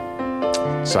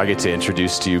So I get to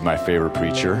introduce to you my favorite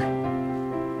preacher.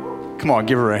 Come on,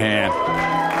 give her a hand.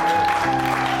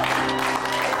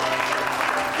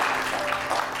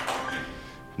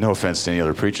 No offense to any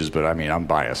other preachers, but I mean, I'm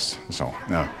biased, so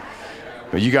no.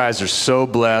 But you guys are so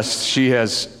blessed.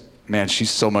 She's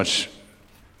so much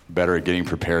better at getting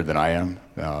prepared than I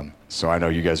am. So I know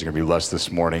you guys are going to be blessed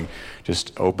this morning.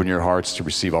 Just open your hearts to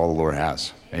receive all the Lord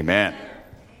has. Amen.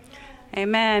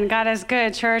 Amen. God is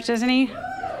good, church, isn't he?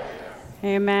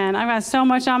 Amen. I've got so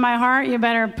much on my heart. You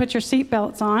better put your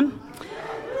seatbelts on.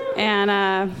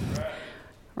 And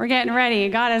we're getting ready.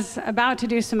 God is about to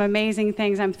do some amazing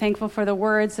things. I'm thankful for the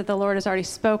words that the Lord has already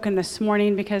spoken this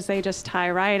morning because they just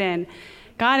tie right in.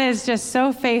 God is just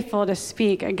so faithful to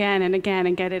speak again and again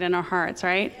and get it in our hearts,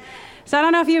 right? So I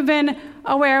don't know if you've been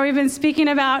aware, we've been speaking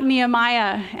about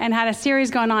Nehemiah and had a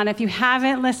series going on. If you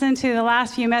haven't listened to the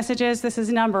last few messages, this is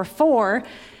number 4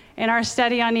 in our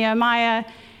study on Nehemiah.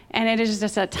 And it is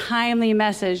just a timely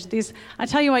message. I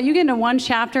tell you what, you get into one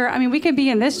chapter. I mean, we could be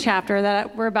in this chapter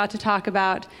that we're about to talk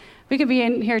about. We could be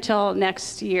in here till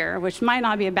next year, which might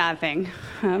not be a bad thing,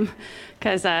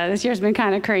 because this year's been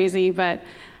kind of crazy. But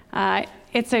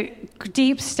it's a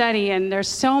deep study, and there's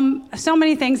so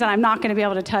many things that I'm not going to be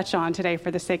able to touch on today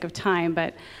for the sake of time.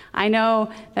 But I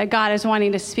know that God is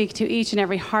wanting to speak to each and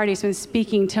every heart. He's been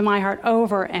speaking to my heart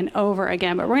over and over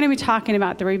again. But we're going to be talking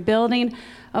about the rebuilding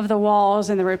of the walls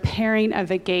and the repairing of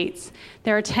the gates.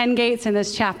 There are 10 gates in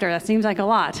this chapter. That seems like a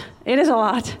lot. It is a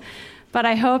lot. But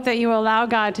I hope that you will allow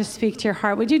God to speak to your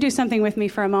heart. Would you do something with me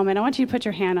for a moment? I want you to put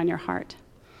your hand on your heart.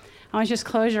 I want you to just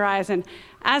close your eyes. And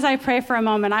as I pray for a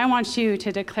moment, I want you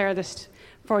to declare this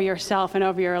for yourself and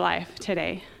over your life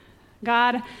today.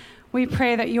 God, we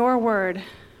pray that your word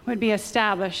would be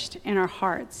established in our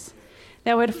hearts,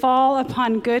 that would fall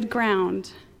upon good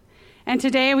ground. And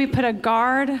today we put a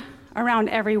guard around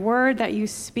every word that you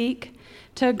speak,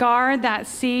 to guard that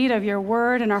seed of your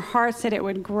word in our hearts, that it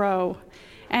would grow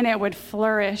and it would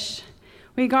flourish.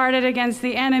 We guard it against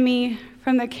the enemy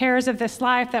from the cares of this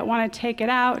life that want to take it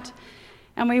out.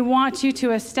 And we want you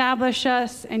to establish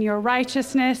us in your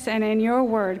righteousness and in your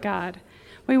word, God.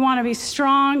 We want to be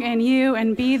strong in you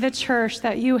and be the church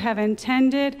that you have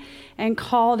intended and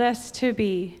called us to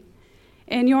be.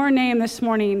 In your name this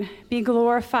morning, be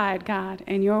glorified, God,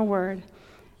 in your word.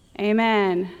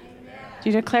 Amen. Do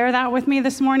you declare that with me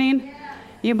this morning? Yeah.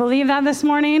 You believe that this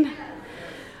morning? Yeah.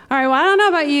 All right, well, I don't know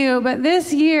about you, but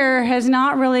this year has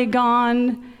not really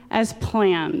gone as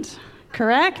planned,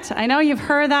 correct? I know you've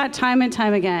heard that time and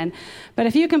time again, but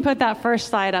if you can put that first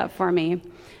slide up for me.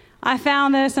 I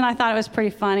found this and I thought it was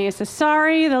pretty funny. It says,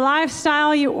 sorry, the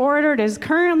lifestyle you ordered is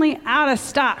currently out of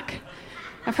stock.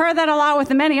 I've heard that a lot with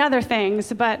many other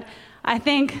things, but I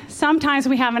think sometimes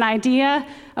we have an idea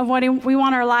of what we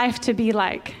want our life to be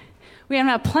like. We have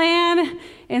a plan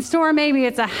in store. Maybe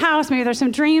it's a house. Maybe there's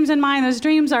some dreams in mind. Those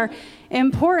dreams are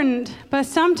important, but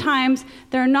sometimes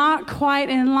they're not quite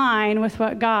in line with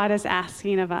what God is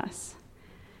asking of us.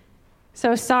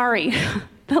 So sorry,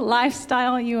 the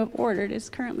lifestyle you have ordered is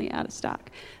currently out of stock.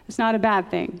 It's not a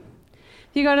bad thing.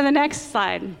 If you go to the next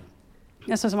slide,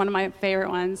 this was one of my favorite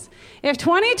ones. If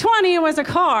 2020 was a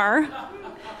car...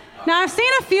 Now, I've seen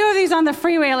a few of these on the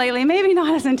freeway lately, maybe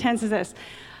not as intense as this.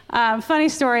 Funny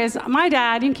story is my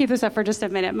dad, you can keep this up for just a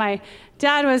minute. My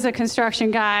dad was a construction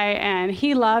guy, and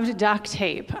he loved duct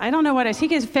tape. I don't know what it is. He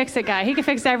could fix it, guy. He could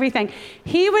fix everything.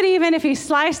 He would even, if he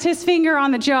sliced his finger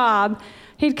on the job,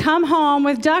 he'd come home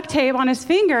with duct tape on his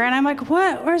finger, and I'm like,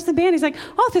 what? Where's the band? He's like,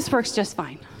 oh, this works just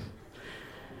fine.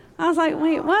 I was like,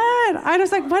 wait, what? I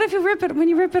was like, what if you rip it? When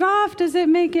you rip it off, does it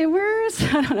make it worse?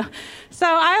 I don't know. So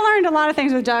I learned a lot of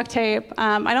things with duct tape.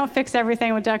 I don't fix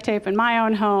everything with duct tape in my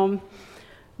own home.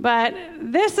 But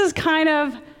this is kind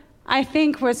of, I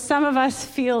think, what some of us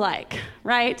feel like,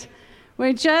 right?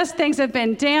 Things have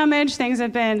been damaged, things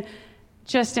have been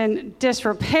just in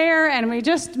disrepair, and we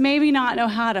just maybe not know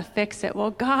how to fix it.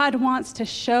 Well, God wants to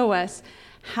show us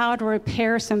how to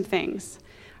repair some things.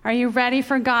 Are you ready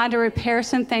for God to repair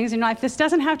some things in your life? This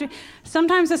doesn't have to,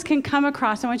 sometimes this can come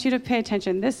across, I want you to pay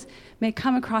attention, this may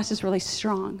come across as really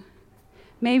strong.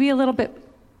 Maybe a little bit,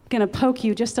 going to poke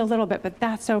you just a little bit, but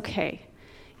that's okay.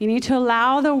 You need to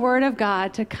allow the word of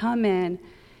God to come in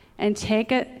and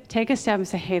take a step and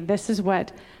say, hey, this is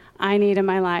what I need in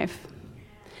my life.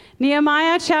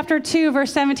 Nehemiah chapter 2,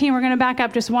 verse 17, we're going to back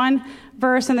up just one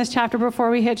verse in this chapter before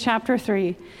we hit chapter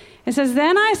 3. It says,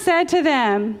 then I said to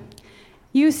them,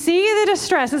 you see the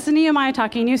distress, this is Nehemiah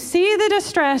talking, you see the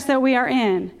distress that we are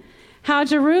in, how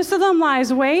Jerusalem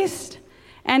lies waste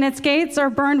and its gates are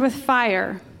burned with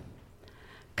fire.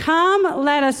 Come,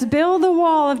 let us build the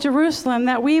wall of Jerusalem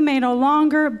that we may no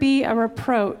longer be a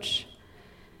reproach.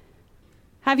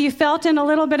 Have you felt in a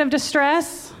little bit of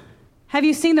distress? Have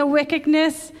you seen the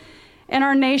wickedness in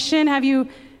our nation? Have you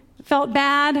felt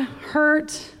bad,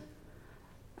 hurt,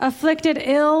 afflicted,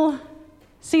 ill,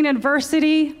 seen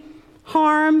adversity,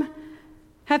 harm?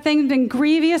 Have things been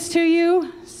grievous to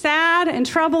you, sad, in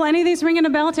trouble? Any of these ringing a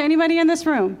bell to anybody in this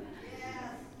room? Yes.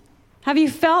 Have you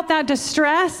felt that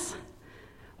distress?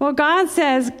 Well, God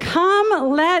says,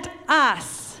 come, let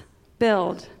us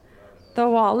build the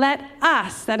wall. Let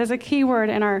us, that is a key word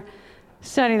in our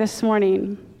study this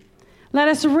morning. Let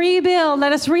us rebuild,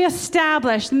 let us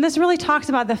reestablish. And this really talks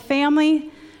about the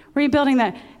family, rebuilding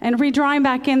that and redrawing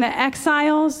back in the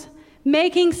exiles,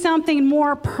 making something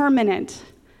more permanent.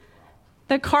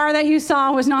 The car that you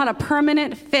saw was not a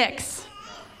permanent fix.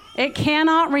 It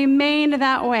cannot remain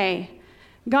that way.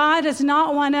 God does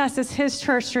not want us as his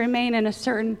church to remain in a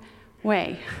certain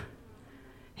way.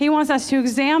 He wants us to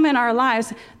examine our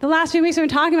lives. The last few weeks we've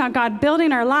been talking about God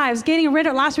building our lives,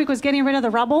 last week was getting rid of the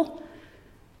rubble,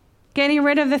 getting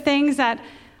rid of the things that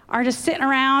are just sitting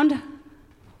around.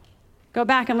 Go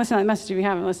back and listen to that message if you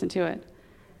haven't listened to it.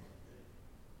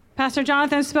 Pastor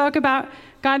Jonathan spoke about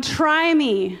God, try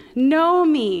me, know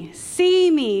me, see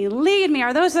me, lead me.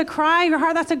 Are those the cry of your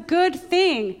heart? That's a good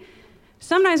thing.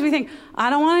 Sometimes we think,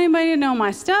 I don't want anybody to know my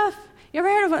stuff. You ever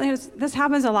heard of this?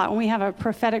 Happens a lot when we have a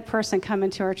prophetic person come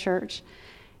into our church.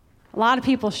 A lot of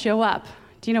people show up.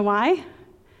 Do you know why?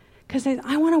 Because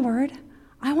I want a word.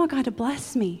 I want God to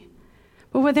bless me.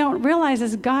 But what they don't realize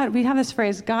is God, we have this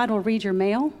phrase, God will read your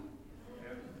mail.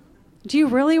 Do you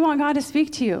really want God to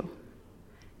speak to you?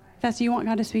 If that's you want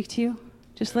God to speak to you,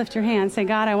 just lift your hand. Say,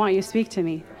 God, I want you to speak to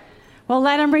me. Well,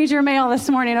 let him read your mail this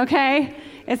morning, okay?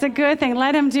 It's a good thing.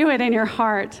 Let him do it in your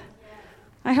heart.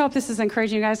 I hope this is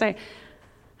encouraging you guys. I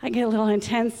get a little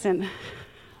intense, and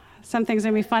some things are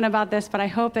going to be fun about this, but I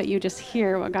hope that you just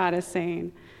hear what God is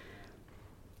saying.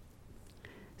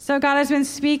 So God has been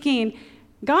speaking.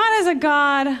 God is a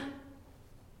God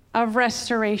of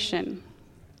restoration.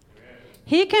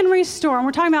 He can restore, and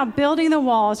we're talking about building the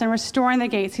walls and restoring the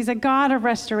gates. He's a God of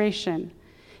restoration.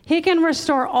 He can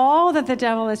restore all that the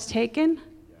devil has taken,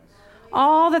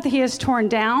 all that he has torn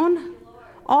down,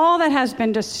 all that has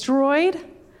been destroyed,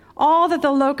 all that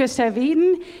the locusts have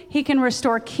eaten. He can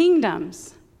restore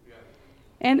kingdoms.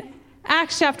 In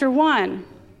Acts chapter 1,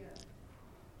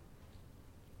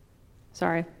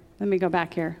 let me go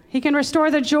back here. He can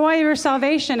restore the joy of your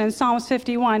salvation in Psalms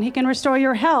 51. He can restore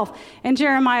your health in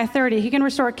Jeremiah 30. He can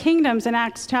restore kingdoms in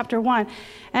Acts chapter 1.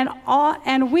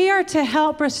 And we are to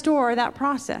help restore that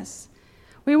process.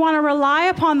 We want to rely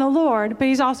upon the Lord, but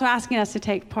he's also asking us to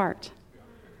take part.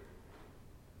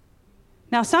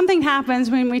 Now, something happens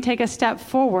when we take a step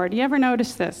forward. You ever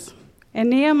notice this? In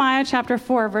Nehemiah chapter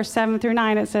 4, verse 7 through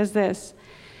 9, it says this.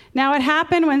 Now it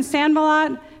happened when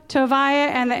Sanballat, Tobiah,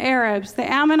 and the Arabs, the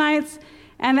Ammonites,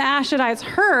 and the Ashdodites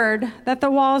heard that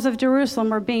the walls of Jerusalem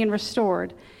were being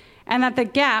restored and that the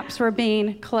gaps were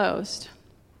being closed,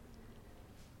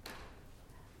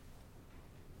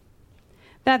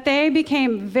 that they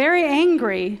became very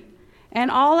angry,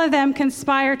 and all of them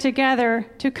conspired together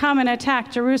to come and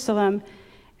attack Jerusalem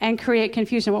and create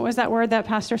confusion. What was that word that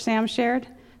Pastor Sam shared?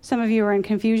 Some of you are in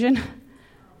confusion.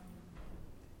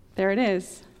 There it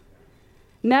is.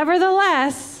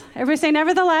 Nevertheless, everybody say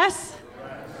nevertheless.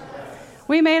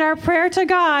 We made our prayer to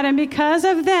God, and because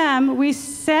of them, we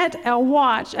set a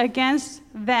watch against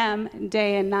them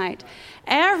day and night.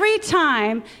 Every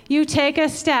time you take a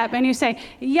step and you say,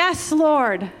 yes,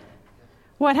 Lord,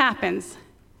 what happens?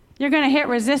 You're going to hit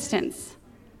resistance.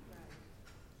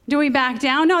 Do we back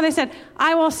down? No, they said,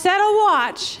 I will set a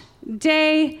watch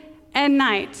day and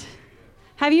night.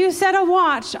 Have you set a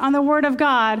watch on the word of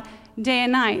God day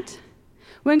and night?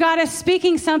 When God is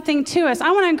speaking something to us,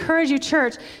 I want to encourage you,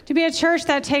 church, to be a church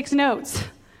that takes notes.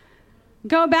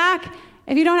 Go back.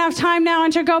 If you don't have time now,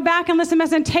 and go back and listen to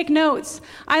this and take notes.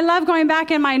 I love going back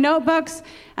in my notebooks,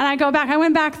 and I go back. I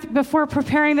went back before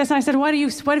preparing this, and I said, what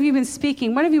have you been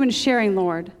speaking? What have you been sharing,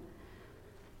 Lord?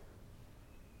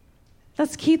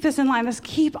 Let's keep this in line. Let's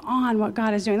keep on what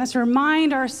God is doing. Let's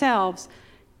remind ourselves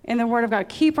in the Word of God.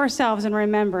 Keep ourselves in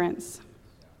remembrance.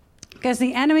 Because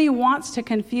the enemy wants to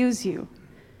confuse you.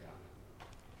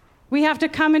 We have to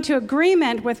come into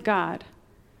agreement with God.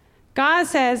 God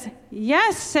said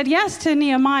yes to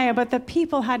Nehemiah, but the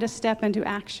people had to step into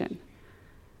action.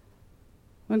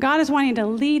 When God is wanting to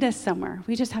lead us somewhere,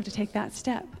 we just have to take that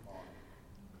step.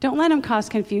 Don't let him cause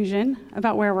confusion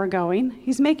about where we're going.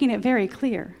 He's making it very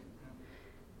clear.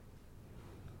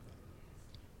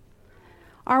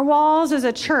 Our walls as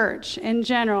a church in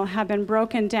general have been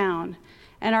broken down,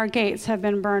 and our gates have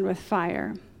been burned with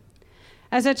fire.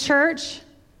 As a church,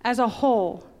 as a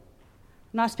whole,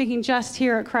 I'm not speaking just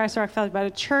here at Christ Rock Fellowship, but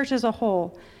a church as a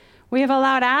whole. We have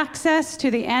allowed access to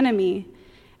the enemy,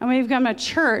 and we've become a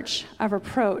church of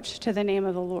reproach to the name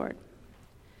of the Lord.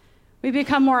 We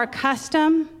become more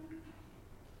accustomed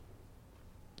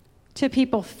to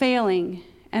people failing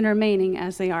and remaining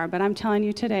as they are. But I'm telling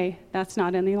you today, that's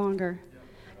not any longer.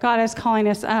 God is calling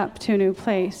us up to a new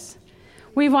place.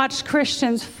 We've watched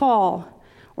Christians fall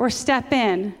or step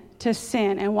in to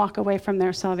sin and walk away from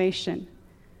their salvation.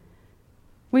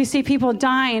 We see people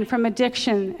dying from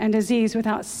addiction and disease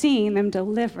without seeing them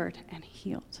delivered and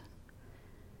healed.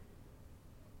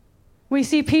 We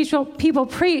see people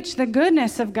preach the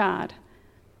goodness of God,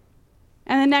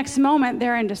 and the next moment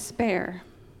they're in despair.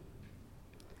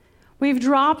 We've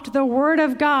dropped the word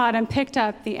of God and picked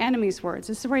up the enemy's words.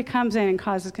 This is where he comes in and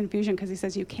causes confusion because he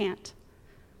says, you can't.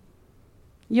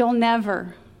 You'll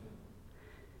never.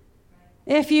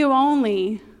 If you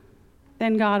only,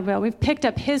 then God will. We've picked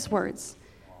up his words,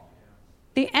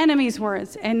 the enemy's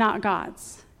words, and not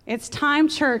God's. It's time,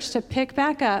 church, to pick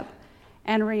back up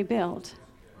and rebuild.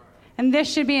 And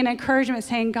this should be an encouragement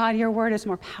saying, God, your word is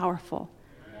more powerful.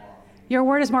 Your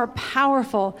word is more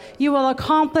powerful. You will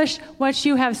accomplish what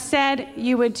you have said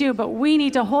you would do, but we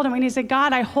need to hold it. We need to say,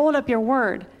 God, I hold up your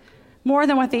word more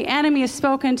than what the enemy has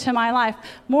spoken to my life,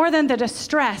 more than the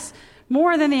distress,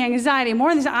 more than the anxiety,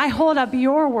 more than I hold up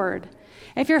your word.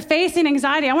 If you're facing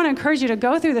anxiety, I want to encourage you to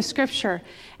go through the scripture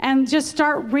and just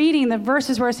start reading the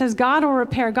verses where it says God will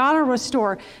repair, God will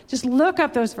restore. Just look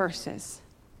up those verses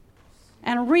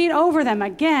and read over them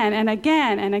again and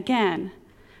again and again.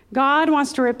 God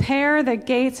wants to repair the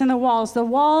gates and the walls. The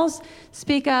walls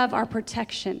speak of our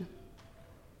protection,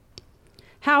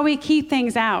 how we keep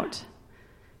things out,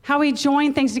 how we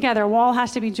join things together. A wall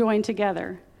has to be joined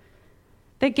together.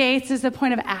 The gates is the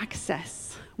point of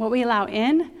access, what we allow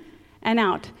in and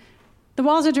out. The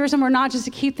walls of Jerusalem were not just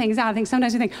to keep things out. I think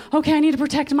sometimes we think, okay, I need to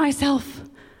protect myself.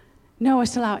 No,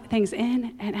 it's to allow things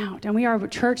in and out. And we are a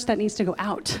church that needs to go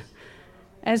out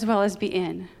as well as be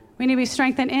in. We need to be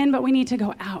strengthened in, but we need to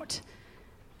go out.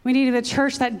 We need to be a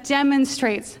church that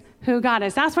demonstrates who God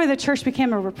is. That's why the church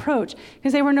became a reproach,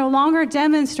 because they were no longer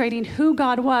demonstrating who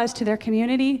God was to their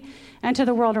community and to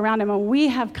the world around them. And we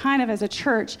have kind of, as a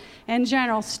church in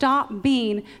general, stopped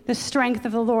being the strength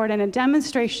of the Lord and a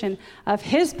demonstration of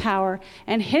his power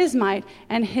and his might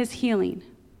and his healing.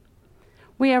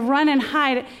 We have run and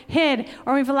hid,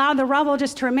 or we've allowed the rubble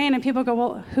just to remain, and people go,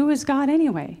 well, who is God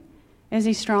anyway? Is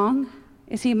he strong?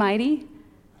 Is he mighty?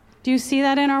 Do you see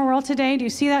that in our world today? Do you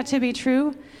see that to be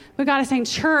true? But God is saying,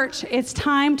 church, it's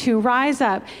time to rise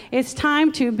up. It's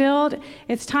time to build.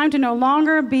 It's time to no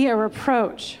longer be a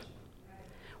reproach.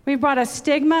 We've brought a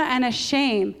stigma and a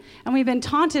shame, and we've been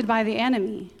taunted by the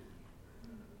enemy.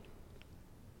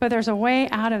 But there's a way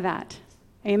out of that.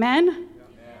 Amen?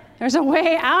 There's a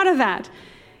way out of that.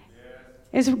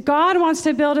 Is God wants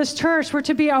to build his church. We're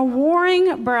to be a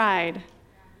warring bride,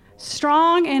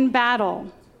 strong in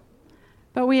battle,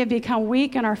 but we have become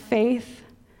weak in our faith,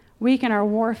 weak in our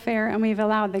warfare, and we've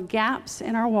allowed the gaps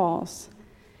in our walls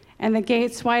and the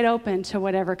gates wide open to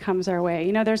whatever comes our way.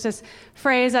 You know, there's this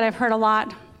phrase that I've heard a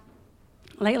lot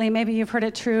lately. Maybe you've heard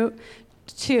it too.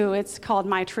 It's called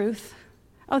my truth.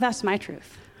 Oh, that's my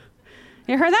truth.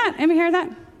 You heard that? Anybody heard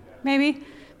that? Maybe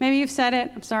you've said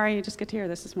it. I'm sorry, you just get to hear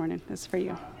this morning. This is for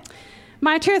you.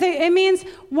 My truth, it means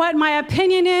what my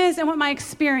opinion is and what my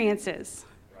experience is.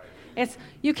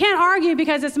 You can't argue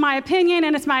because it's my opinion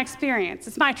and it's my experience.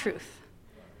 It's my truth.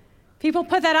 People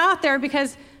put that out there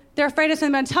because they're afraid of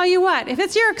something. But I'll tell you what, if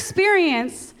it's your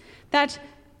experience that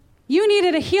you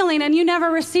needed a healing and you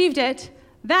never received it,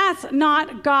 that's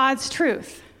not God's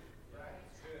truth.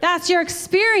 That's your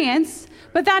experience,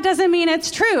 but that doesn't mean it's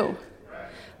true.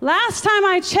 Last time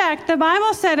I checked, the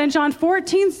Bible said in John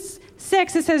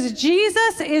 14:6, it says,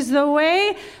 Jesus is the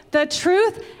way, the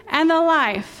truth, and the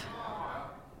life.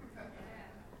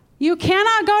 You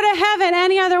cannot go to heaven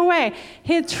any other way.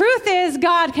 The truth is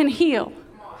God can heal.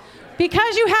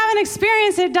 Because you haven't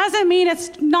experienced it doesn't mean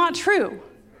it's not true.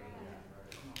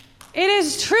 It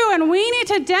is true, and we need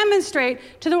to demonstrate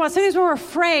to the world. Sometimes we're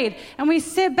afraid, and we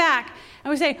sit back,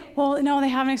 and we say, well, no, they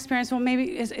haven't experienced. Well,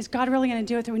 maybe, is God really going to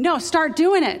do it through me? No, start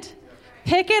doing it.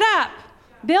 Pick it up.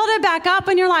 Build it back up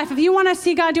in your life. If you want to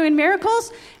see God doing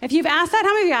miracles, if you've asked that,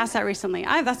 how many of you asked that recently?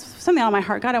 That's something on my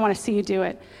heart. God, I want to see you do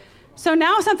it. So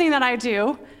now something that I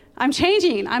do, I'm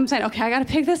changing. I'm saying, okay, I got to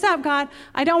pick this up, God.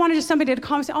 I don't want just somebody to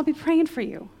call me and say, I'll be praying for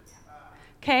you.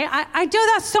 Okay, I do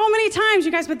that so many times,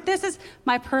 you guys, but this is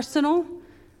my personal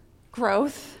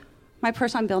growth.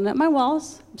 I'm building up my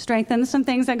walls, strengthening some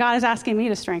things that God is asking me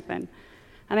to strengthen.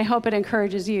 And I hope it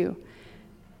encourages you.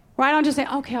 Where I don't just say,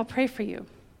 okay, I'll pray for you.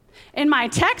 In my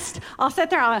text, I'll sit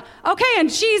there, okay, in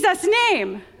Jesus'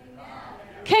 name.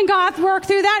 Can God work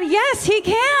through that? Yes, he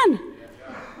can.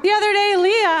 The other day,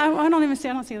 Leah, I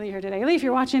don't see Leah here today. Leah, if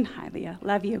you're watching, hi, Leah,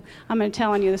 love you. I'm going to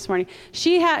tell on you this morning.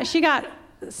 She got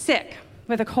sick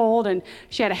with a cold, and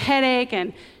she had a headache,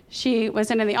 and she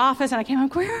was in the office, and I came home,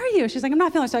 where are you? She's like, I'm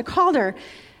not feeling it. So I called her,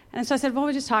 and so I said, well,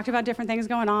 we just talked about different things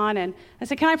going on, and I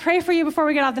said, can I pray for you before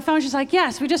we get off the phone? She's like,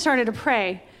 yes, we just started to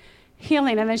pray,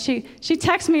 healing. And then she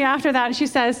texts me after that, and she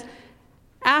says,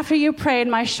 after you prayed,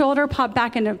 my shoulder popped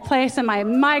back into place, and my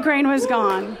migraine was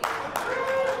gone.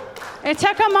 It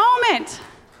took a moment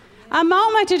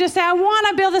to just say, I want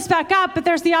to build this back up, but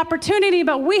there's the opportunity,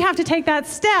 but we have to take that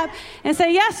step and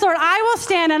say, yes, Lord, I will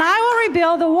stand and I will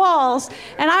rebuild the walls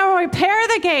and I will repair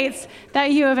the gates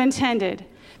that you have intended.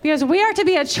 Because we are to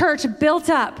be a church built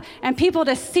up and people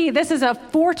to see this is a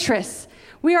fortress.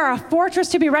 We are a fortress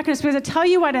to be reckoned with. Because I tell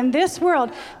you what, in this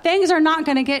world, things are not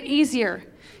going to get easier.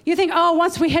 You think, oh,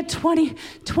 once we hit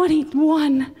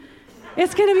 2021,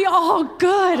 it's going to be all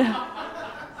good.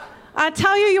 I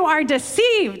tell you, you are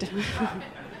deceived.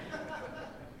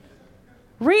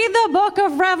 Read the book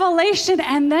of Revelation,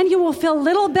 and then you will feel a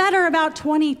little better about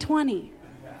 2020.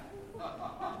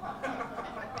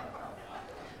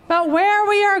 But where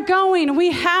we are going,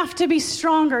 we have to be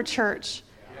stronger, church.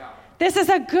 This is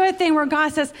a good thing where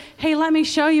God says, hey, let me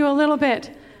show you a little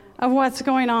bit of what's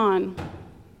going on.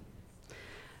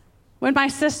 When my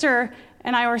sister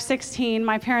and I were 16,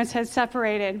 my parents had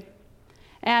separated.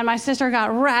 And my sister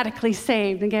got radically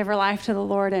saved and gave her life to the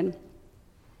Lord. And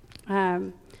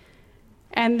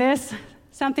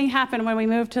something happened when we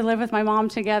moved to live with my mom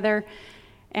together.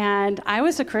 And I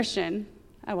was a Christian.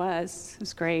 It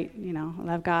was great, I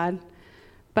love God.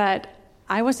 But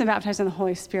I wasn't baptized in the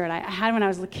Holy Spirit. I had when I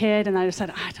was a kid, and I just said,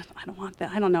 I don't want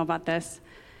that. I don't know about this.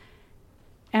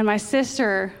 And my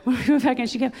sister, when we moved back in,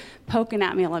 she kept poking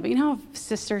at me a little bit. You know how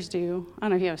sisters do? I don't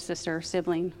know if you have a sister or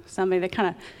sibling, somebody that kind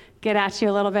of get at you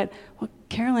a little bit. Well,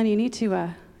 Carolyn, you need to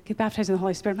get baptized in the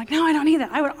Holy Spirit. I'm like, no, I don't need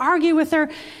that. I would argue with her,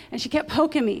 and she kept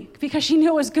poking me because she knew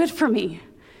it was good for me.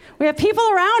 We have people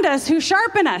around us who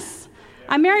sharpen us.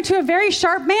 I'm married to a very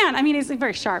sharp man. I mean, he's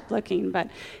very sharp looking, but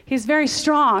he's very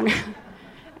strong.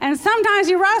 And sometimes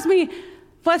he rubs me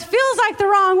what feels like the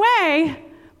wrong way,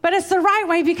 but it's the right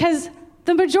way because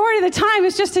the majority of the time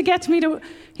it's just to get me to,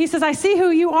 he says, I see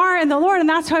who you are in the Lord, and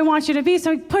that's who I want you to be.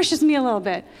 So he pushes me a little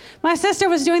bit. My sister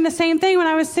was doing the same thing when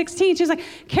I was 16. She was like,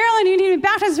 Carolyn, you need to be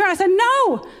baptized. I said,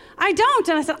 no, I don't.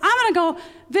 And I said, I'm going to go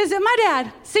visit my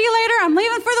dad. See you later. I'm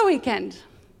leaving for the weekend.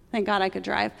 Thank God I could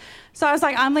drive. So I was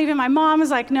like, I'm leaving. My mom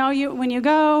was like, no, when you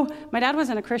go, my dad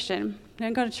wasn't a Christian. He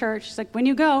didn't go to church. She's like, when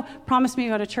you go, promise me you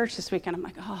go to church this weekend. I'm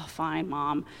like, oh, fine,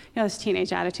 Mom. Those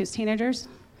teenage attitudes. Teenagers?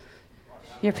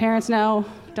 Your parents know,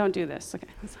 don't do this. Okay.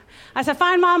 I said,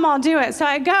 fine, Mom, I'll do it. So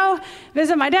I go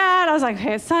visit my dad. I was like,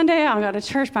 okay, it's Sunday. I'll go to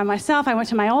church by myself. I went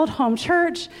to my old home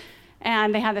church,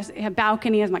 and they had this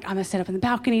balcony. I was like, I'm going to sit up in the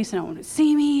balcony so no one would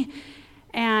see me.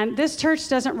 And this church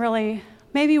doesn't really,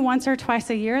 maybe once or twice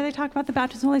a year, they talk about the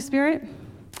baptism of the Holy Spirit.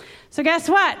 So guess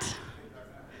what?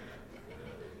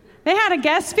 They had a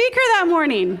guest speaker that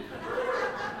morning.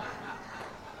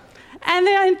 And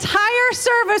the entire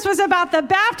service was about the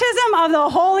baptism of the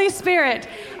Holy Spirit.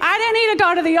 I didn't need to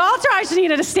go to the altar. I just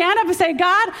needed to stand up and say,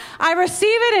 God, I receive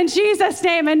it in Jesus'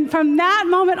 name. And from that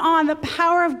moment on, the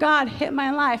power of God hit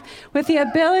my life with the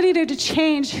ability to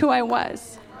change who I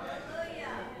was.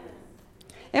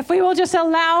 If we will just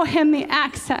allow him the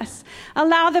access,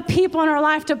 allow the people in our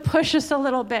life to push us a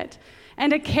little bit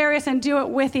and to carry us and do it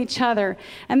with each other.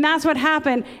 And that's what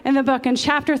happened in the book in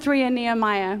chapter 3 in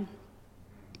Nehemiah.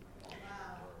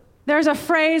 There's a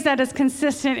phrase that is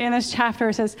consistent in this chapter.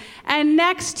 It says, and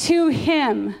next to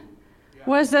him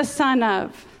was the son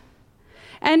of.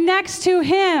 And next to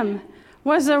him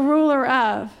was the ruler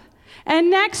of.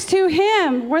 And next to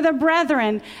him were the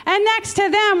brethren. And next to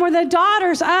them were the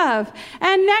daughters of.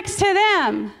 And next to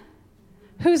them,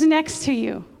 who's next to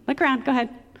you? Look around. Go ahead.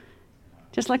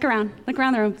 Just look around. Look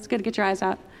around the room. It's good to get your eyes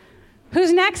out.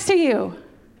 Who's next to you?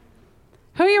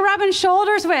 Who are you rubbing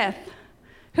shoulders with?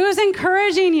 Who's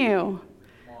encouraging you?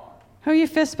 Who are you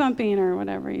fist bumping or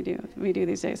whatever we do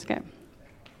these days? Okay.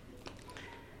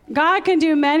 God can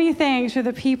do many things for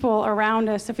the people around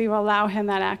us if we will allow him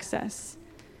that access.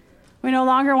 We no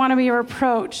longer want to be a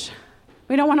reproach.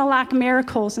 We don't want to lack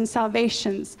miracles and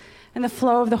salvations and the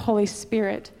flow of the Holy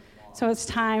Spirit. So it's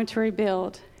time to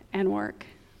rebuild and work.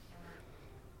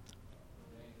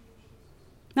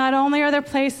 Not only are there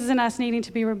places in us needing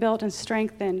to be rebuilt and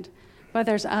strengthened, but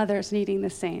there's others needing the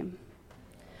same.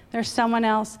 There's someone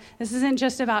else. This isn't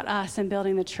just about us and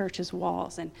building the church's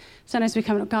walls. And sometimes we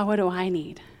come to God, what do I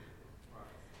need?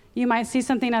 You might see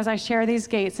something as I share these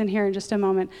gates in here in just a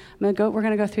moment. We're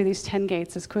going to go through these 10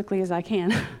 gates as quickly as I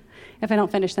can. If I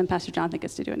don't finish them, Pastor Jonathan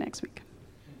gets to do it next week.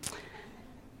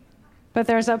 But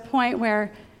there's a point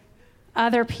where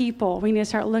other people, we need to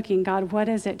start looking, God, what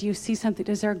is it? Do you see something?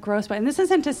 Is there a growth spot? And this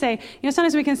isn't to say,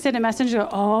 sometimes we can sit in a message and go,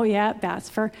 oh, yeah, that's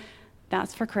for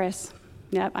Chris.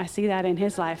 Yep, I see that in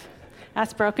his life.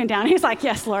 That's broken down. He's like,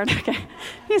 yes, Lord. Okay.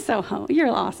 He's so humble. You're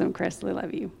awesome, Chris. We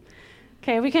love you.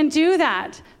 Okay, we can do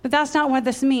that, but that's not what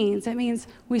this means. It means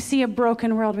we see a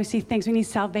broken world. We see things. We need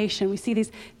salvation. We see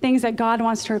these things that God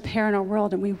wants to repair in our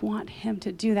world, and we want him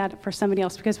to do that for somebody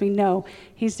else because we know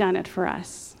he's done it for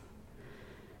us.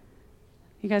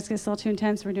 You guys get a little too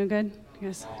intense? We're doing good? You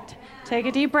guys take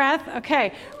a deep breath.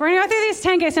 Okay, we're going to go through these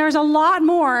 10 gates. There's a lot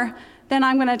more than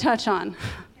I'm going to touch on.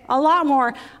 A lot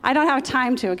more. I don't have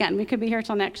time to. Again, we could be here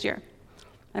till next year.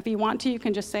 If you want to, you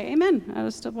can just say amen.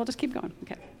 We'll just keep going.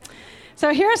 Okay.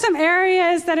 So here are some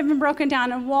areas that have been broken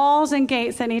down and walls and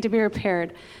gates that need to be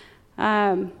repaired.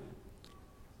 So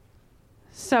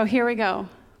here we go.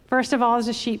 First of all is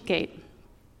a sheep gate.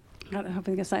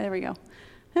 There we go.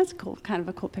 That's cool, kind of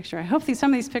a cool picture. I hope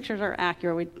some of these pictures are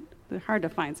accurate. They're hard to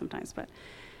find sometimes. But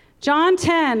John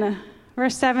 10,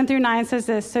 verse 7 through 9 says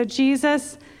this. So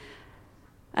Jesus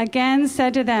again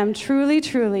said to them, truly,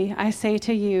 truly, I say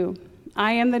to you,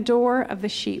 I am the door of the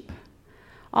sheep.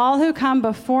 All who come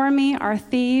before me are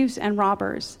thieves and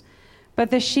robbers,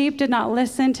 but the sheep did not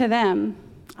listen to them.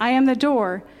 I am the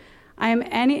door.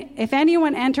 If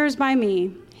anyone enters by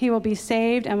me, he will be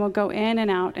saved and will go in and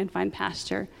out and find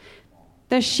pasture.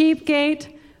 The sheep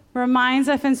gate reminds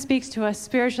us and speaks to us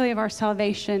spiritually of our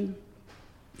salvation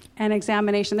and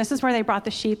examination. This is where they brought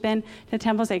the sheep in to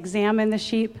temples. They examined the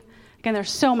sheep. Again, there's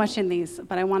so much in these,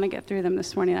 but I want to get through them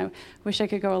this morning. I wish I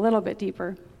could go a little bit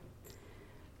deeper.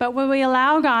 But when we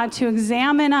allow God to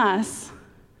examine us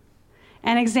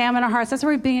and examine our hearts, that's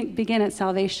where we begin at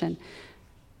salvation.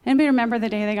 Anybody remember the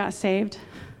day they got saved? Do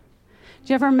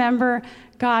you ever remember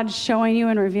God showing you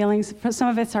and revealing? Some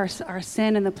of it's our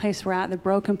sin and the place we're at, the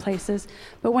broken places.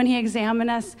 But when he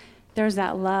examined us, there's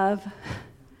that love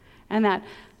and that,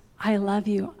 I love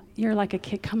you. You're like a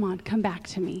kid. Come on, come back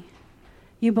to me.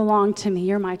 You belong to me.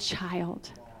 You're my child.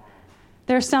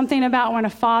 There's something about when a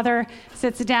father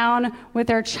sits down with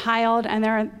their child and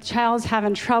their child's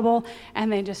having trouble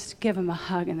and they just give him a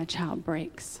hug and the child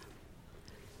breaks.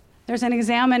 There's an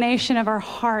examination of our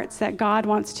hearts that God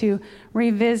wants to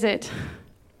revisit.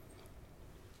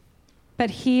 But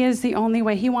he is the only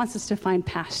way. He wants us to find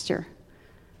pasture.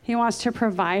 He wants to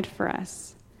provide for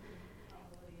us.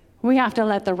 We have to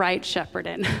let the right shepherd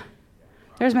in.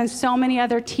 There's been so many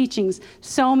other teachings,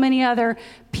 so many other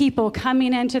people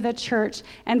coming into the church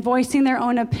and voicing their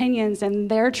own opinions and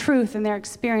their truth and their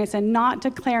experience and not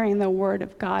declaring the word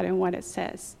of God and what it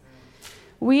says.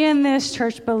 We in this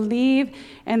church believe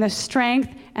in the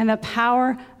strength and the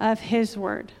power of his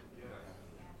word.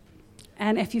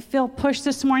 And if you feel pushed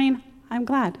this morning, I'm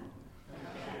glad.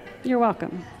 You're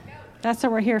welcome. That's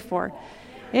what we're here for.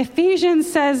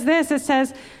 Ephesians says this, it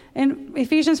says, in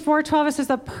Ephesians 4:12, it says,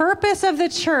 the purpose of the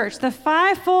church, the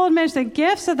fivefold ministry, the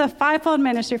gifts of the fivefold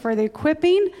ministry for the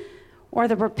equipping or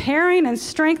the preparing and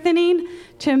strengthening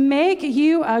to make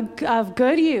you of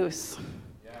good use.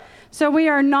 So we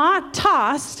are not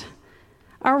tossed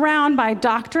around by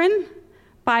doctrine,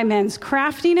 by men's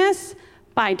craftiness,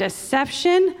 by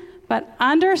deception, but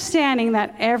understanding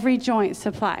that every joint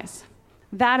supplies.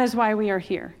 That is why we are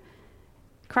here.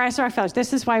 Christ our Fellowship,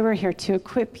 this is why we're here, to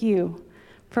equip you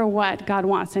for what God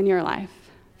wants in your life.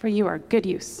 For you are good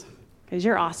use, because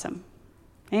you're awesome.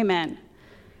 Amen.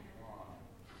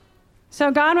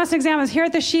 So God wants to examine us. Here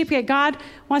at the Sheep Gate, God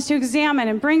wants to examine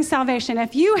and bring salvation.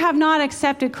 If you have not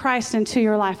accepted Christ into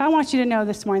your life, I want you to know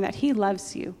this morning that he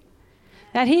loves you,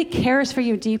 that he cares for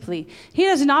you deeply. He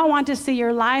does not want to see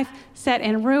your life set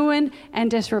in ruin and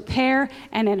disrepair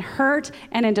and in hurt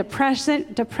and in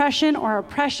depression or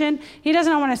oppression. He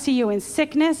doesn't want to see you in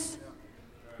sickness.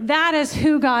 That is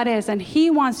who God is, and he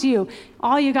wants you.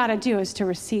 All you got to do is to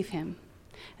receive him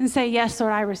and say, yes,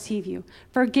 Lord, I receive you.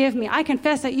 Forgive me. I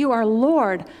confess that you are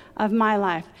Lord of my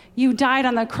life. You died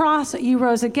on the cross. You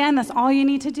rose again. That's all you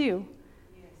need to do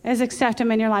is accept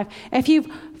him in your life. If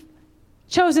you've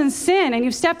chosen sin and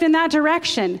you've stepped in that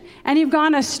direction and you've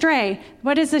gone astray,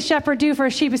 what does the shepherd do for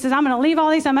a sheep? He says, I'm going to leave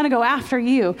all these. I'm going to go after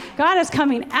you. God is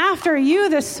coming after you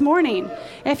this morning.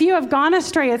 If you have gone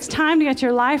astray, it's time to get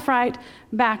your life right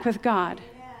back with God.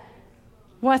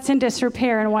 What's in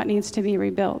disrepair and what needs to be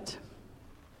rebuilt.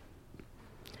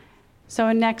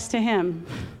 So next to him,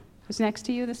 who's next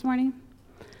to you this morning?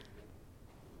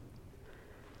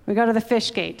 We go to the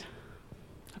fish gate.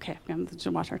 Okay, I'm going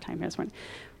to watch our time here this morning.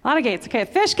 A lot of gates. Okay,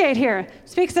 fish gate here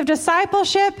speaks of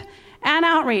discipleship and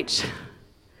outreach.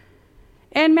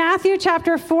 In Matthew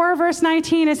chapter 4, verse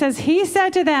 19, it says, he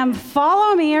said to them,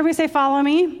 follow me. Everybody say, follow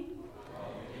me.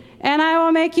 And I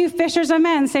will make you fishers of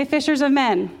men. Say, fishers of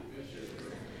men.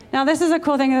 Now, this is a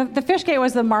cool thing. The fish gate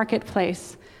was the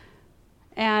marketplace,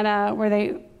 and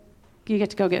where you get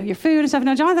to go get your food and stuff.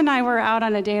 Now, Jonathan and I were out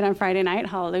on a date on Friday night.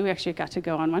 Hallelujah. We actually got to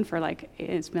go on one for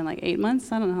it's been 8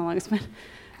 months. I don't know how long it's been.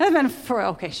 It's been for,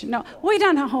 okay, no. We've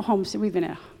done home, so we've been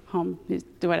at home,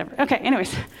 whatever. Okay,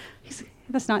 anyways.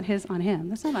 That's not on him.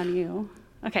 That's not on you.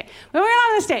 Okay, we went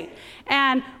on this date,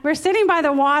 and we're sitting by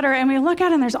the water, and we look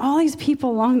out, and there's all these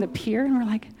people along the pier, and we're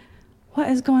like, what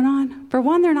is going on? For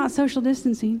one, they're not social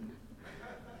distancing.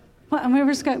 Well, and we're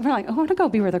like, I want to go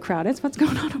be where the crowd is. What's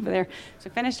going on over there? So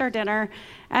we finished our dinner,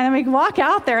 and then we walk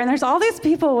out there, and there's all these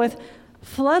people with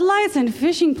floodlights and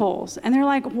fishing poles, and they're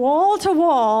like wall to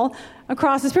wall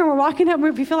across this pier. We're walking up,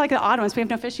 we feel like the odd ones. We have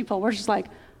no fishing pole. We're just like,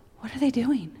 what are they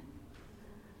doing?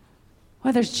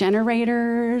 Well, there's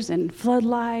generators and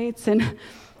floodlights, and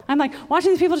I'm like watching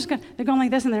these people they're going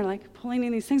like this, and they're like pulling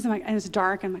in these things. I'm like, and it's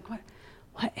dark. I'm like,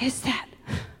 what is that?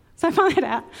 So I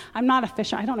finally I'm not a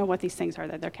fisher. I don't know what these things are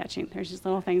that they're catching. There's just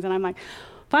little things, and I'm like,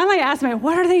 finally I asked him,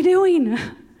 what are they doing?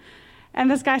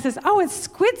 And this guy says, oh, it's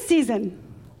squid season.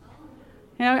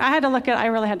 You know, I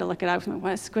really had to look it up.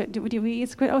 What is squid? Do we eat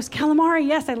squid? Oh, it's calamari.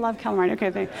 Yes, I love calamari. Okay,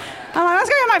 I'm like, let's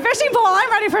go get my fishing pole. I'm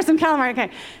ready for some calamari.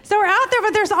 Okay. So we're out there,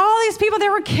 but there's all these people.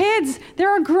 There were kids. There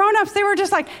were grown-ups. They were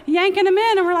just like yanking them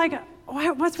in. And we're like,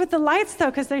 what's with the lights, though?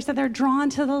 Because they said they're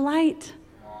drawn to the light.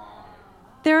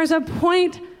 There is a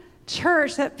point,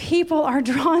 church, that people are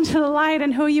drawn to the light,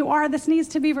 and who you are. This needs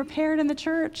to be repaired in the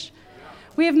church.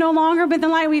 We have no longer been the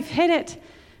light. We've hid it.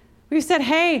 We've said,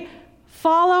 hey,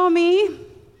 follow me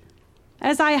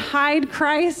as I hide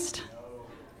Christ.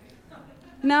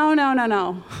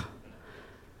 No.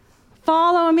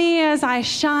 Follow me as I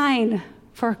shine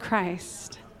for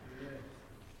Christ.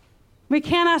 We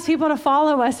can't ask people to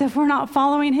follow us if we're not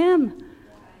following him.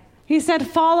 He said,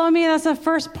 follow me. That's the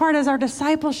first part, is our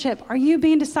discipleship. Are you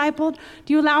being discipled?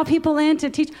 Do you allow people in to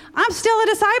teach? I'm still a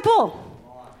disciple.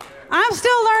 I'm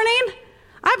still learning.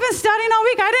 I've been studying all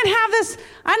week. I didn't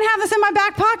have this in my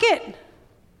back pocket.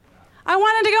 I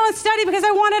wanted to go and study because I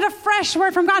wanted a fresh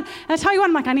word from God. And I tell you what,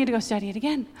 I'm like, I need to go study it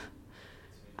again.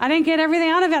 I didn't get everything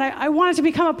out of it. I want it to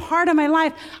become a part of my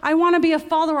life. I want to be a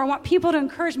follower. I want people to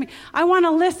encourage me. I want to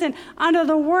listen under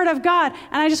the word of God,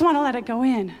 and I just want to let it go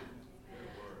in.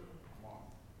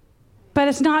 But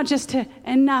it's not just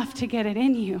enough to get it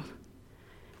in you.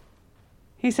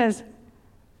 He says,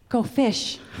 go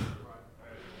fish.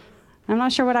 I'm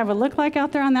not sure what I would look like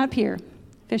out there on that pier,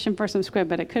 fishing for some squid,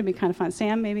 but it could be kind of fun.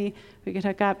 Sam, maybe we could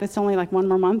hook up. It's only like 1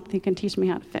 more month. You can teach me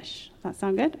how to fish. Does that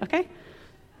sound good? Okay.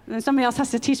 And then somebody else has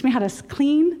to teach me how to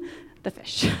clean the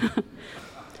fish. You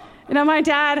know, my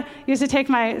dad used to take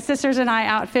my sisters and I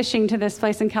out fishing to this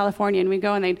place in California, and we'd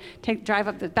go and they'd drive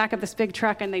up back of this big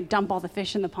truck, and they'd dump all the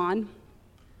fish in the pond.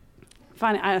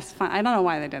 Fun. I don't know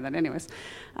why they did that anyways.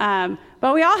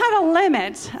 But we all had a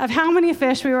limit of how many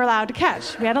fish we were allowed to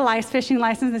catch. We had a fishing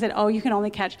license. They said, you can only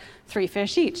catch 3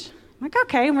 fish each. I'm like,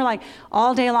 okay. And we're like,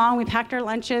 all day long, we packed our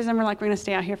lunches, and we're like, we're going to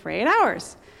stay out here for 8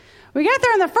 hours. We get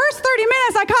there, in the first 30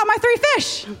 minutes, I caught my 3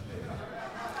 fish.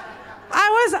 I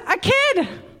was a kid,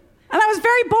 and I was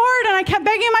very bored, and I kept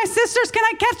begging my sisters, can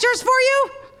I catch yours for you?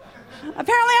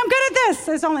 Apparently I'm good at this.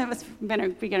 It was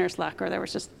beginner's luck, or they were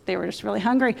just really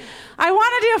hungry. I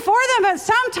want to do it for them, but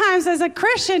sometimes as a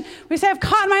Christian, we say, I've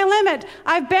caught my limit.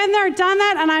 I've been there, done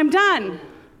that, and I'm done.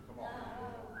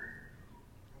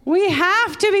 We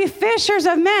have to be fishers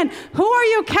of men. Who are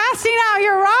you casting out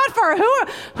your rod for?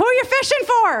 Who are you fishing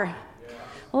for?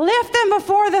 Lift them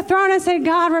before the throne and say,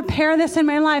 God, repair this in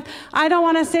my life. I don't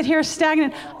want to sit here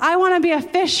stagnant. I want to be a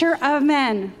fisher of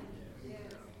men.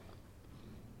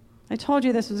 I told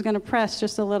you this was going to press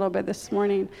just a little bit this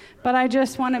morning, but I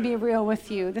just want to be real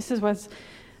with you. This is what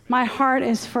my heart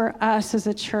is for us as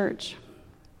a church.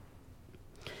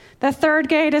 The third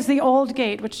gate is the old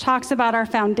gate, which talks about our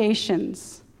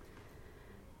foundations.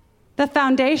 The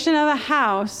foundation of a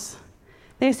house,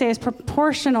 they say, is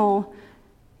proportional.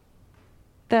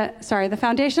 The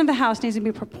foundation of the house needs to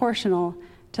be proportional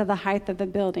to the height of the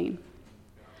building.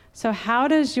 So how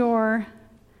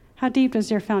deep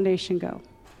does your foundation go?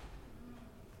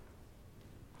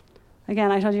 Again,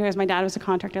 I told you guys my dad was a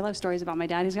contractor. I love stories about my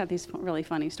dad. He's got these really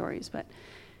funny stories, but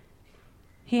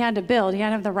he had to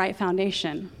have the right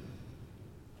foundation.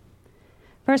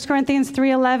 1 Corinthians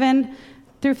 3:11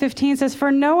 through 15 says, for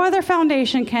no other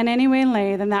foundation can anyone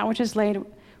lay than that which is laid,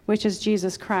 which is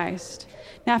Jesus Christ.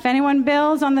 Now, if anyone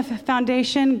builds on the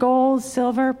foundation gold,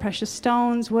 silver, precious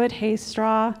stones, wood, hay,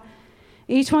 straw,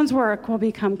 each one's work will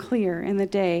become clear in the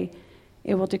day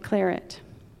it will declare it,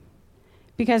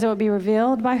 because it will be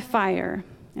revealed by fire,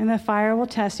 and the fire will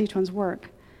test each one's work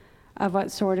of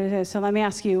what sort it is. So let me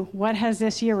ask you, what has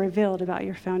this year revealed about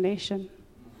your foundation?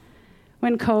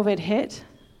 When COVID hit,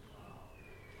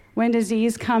 when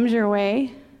disease comes your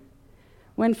way,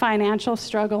 when financial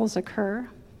struggles occur,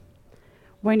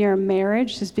 when your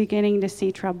marriage is beginning to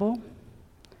see trouble,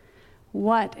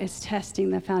 what is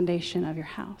testing the foundation of your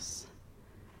house?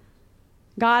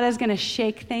 God is going to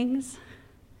shake things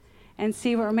and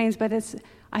see what remains, but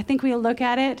I think we look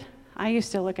at it, I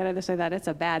used to look at it this way, that it's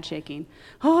a bad shaking.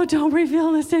 Oh, don't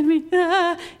reveal this in me.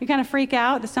 Ah. You kind of freak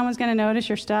out that someone's going to notice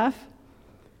your stuff.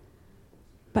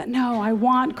 But no, I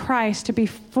want Christ to be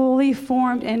fully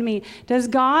formed in me. Does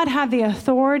God have the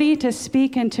authority to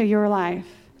speak into your life?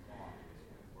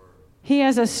 He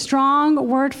has a strong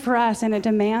word for us, and it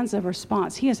demands a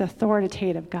response. He is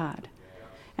authoritative God,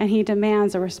 and he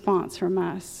demands a response from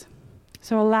us.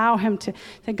 So allow him to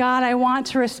say, God, I want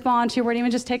to respond to your word.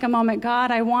 Even just take a moment. God,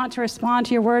 I want to respond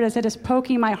to your word as it is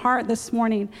poking my heart this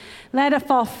morning. Let it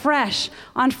fall fresh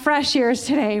on fresh ears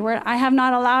today, where I have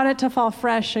not allowed it to fall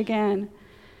fresh again.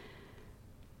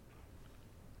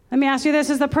 Let me ask you this.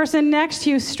 Is the person next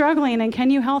to you struggling, and can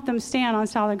you help them stand on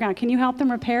solid ground? Can you help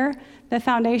them repair the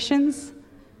foundations?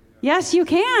 Yes, you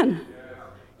can.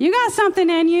 You got something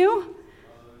in you.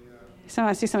 So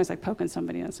I see somebody's like poking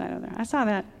somebody inside of there. I saw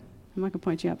that. I'm not going to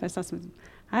point you up.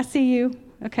 I see you.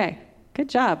 Okay, good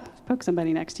job. Poke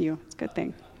somebody next to you. It's a good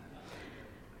thing.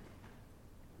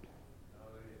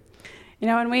 You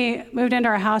know, when we moved into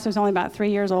our house, it was only about 3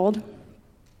 years old.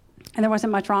 And there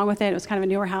wasn't much wrong with it. It was kind of a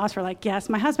newer house. We're like, yes,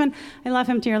 my husband, I love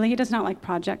him dearly. He does not like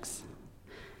projects.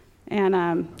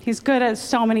 And he's good at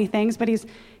so many things, but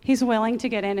he's willing to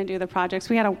get in and do the projects.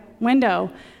 We had a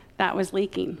window that was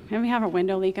leaking. And we have a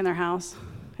window leak in their house.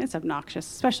 It's obnoxious,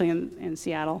 especially in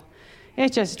Seattle.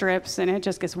 It just drips, and it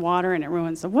just gets water, and it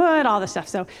ruins the wood, all this stuff.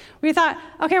 So we thought,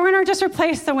 okay, we're going to just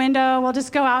replace the window. We'll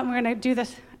just go out, and we're going to do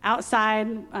this outside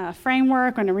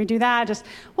framework. We're going to redo that.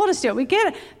 We'll just do it. We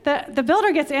get it. The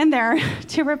builder gets in there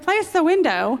to replace the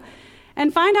window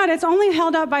and find out it's only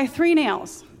held up by 3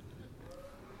 nails.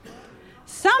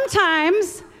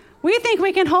 Sometimes we think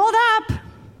we can hold up.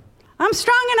 I'm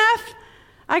strong enough.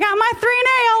 I got my 3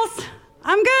 nails.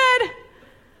 I'm good.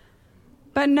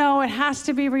 But no, it has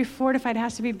to be refortified. It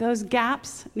has to be, those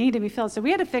gaps need to be filled. So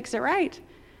we had to fix it right.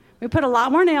 We put a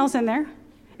lot more nails in there.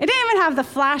 It didn't even have the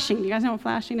flashing. Do you guys know what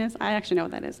flashing is? I actually know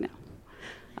what that is now.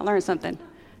 I learned something.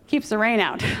 Keeps the rain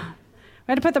out. We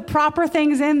had to put the proper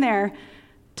things in there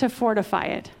to fortify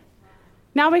it.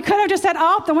 Now we could have just said,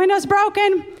 oh, the window's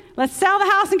broken. Let's sell the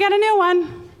house and get a new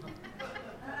one.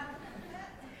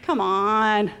 Come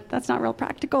on. That's not real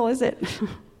practical, is it?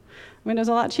 Window's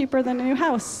a lot cheaper than a new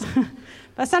house.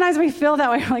 But sometimes we feel that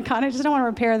way. We're like, God, I just don't want to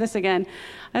repair this again.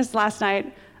 Just last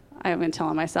night, I've been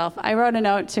telling myself, I wrote a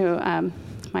note to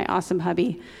my awesome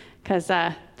hubby, because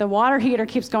the water heater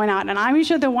keeps going out. And I'm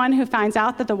usually the one who finds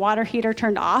out that the water heater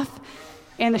turned off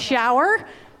in the shower,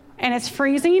 and it's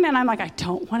freezing. And I'm like, I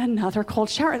don't want another cold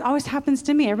shower. It always happens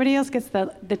to me. Everybody else gets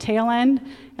the tail end,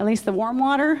 at least the warm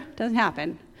water. Doesn't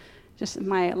happen. Just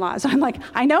my lot. So I'm like,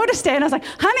 I noticed it, and I was like,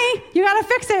 honey, you got to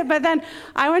fix it. But then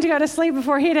I went to go to sleep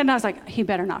before he did, and I was like, he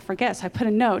better not forget. So I put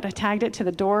a note. I tagged it to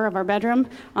the door of our bedroom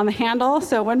on the handle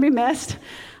so it wouldn't be missed.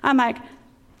 I'm like,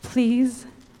 please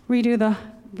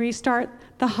restart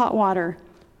the hot water.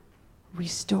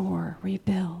 Restore,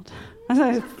 rebuild.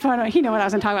 He knew what I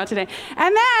was going to talk about today.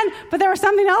 And then, but there was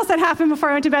something else that happened before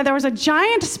I went to bed. There was a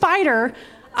giant spider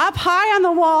up high on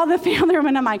the wall of the family room,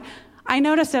 and I'm like, I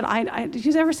noticed it. Did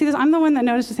you ever see this? I'm the one that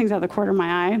notices things out of the corner of my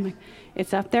eye. I'm like,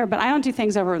 it's up there, but I don't do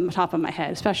things over the top of my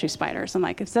head, especially spiders. I'm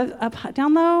like, if it's up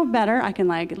down low, better. I can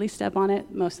at least step on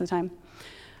it most of the time.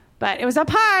 But it was up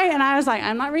high, and I was like,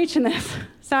 I'm not reaching this.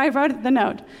 So I wrote the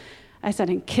note. I said,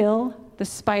 and kill the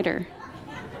spider.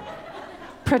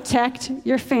 Protect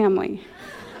your family.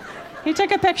 He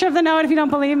took a picture of the note. If you don't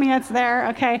believe me, it's there,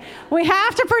 okay? We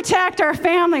have to protect our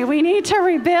family. We need to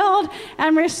rebuild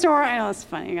and restore. I know it's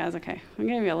funny, guys. Okay, I'm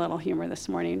giving you a little humor this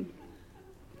morning.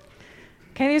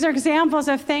 Okay, these are examples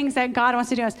of things that God wants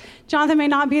to do. Jonathan may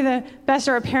not be the best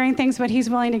at repairing things, but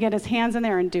he's willing to get his hands in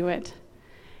there and do it.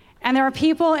 And there are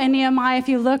people in Nehemiah, if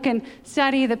you look and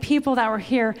study the people that were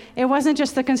here, it wasn't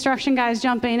just the construction guys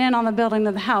jumping in on the building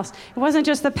of the house. It wasn't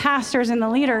just the pastors and the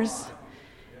leaders.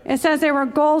 It says there were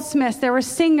goldsmiths, there were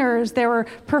singers, there were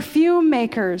perfume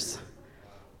makers,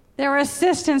 there were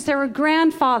assistants, there were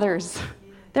grandfathers,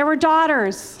 there were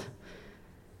daughters.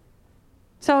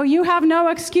 So you have no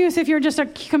excuse if you're just a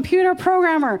computer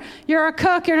programmer, you're a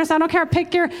cook, you're just, I don't care,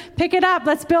 pick it up,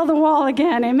 let's build the wall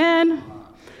again, amen?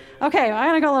 Okay, I'm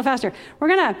gonna go a little faster. We're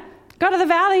gonna go to the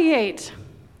valley gate.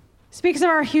 Speaks of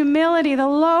our humility, the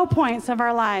low points of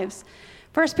our lives.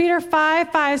 1 Peter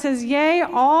 5:5 says, yea,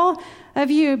 all of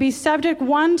you be subject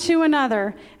one to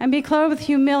another and be clothed with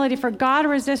humility, for God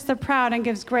resists the proud and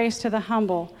gives grace to the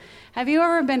humble. Have you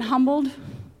ever been humbled?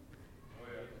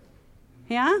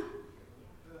 Yeah?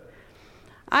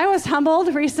 I was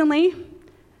humbled recently.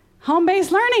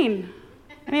 Home-based learning.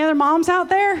 Any other moms out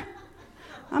there?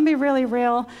 I'll be really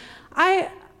real. I'm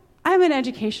an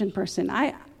education person.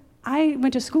 I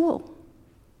went to school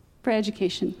for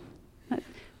education.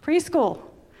 Preschool.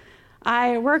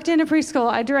 I worked in a preschool.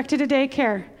 I directed a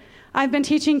daycare. I've been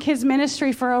teaching kids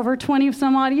ministry for over 20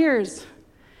 some odd years.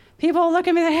 People look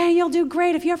at me and say, hey, you'll do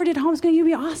great. If you ever did homeschooling, you'd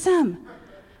be awesome.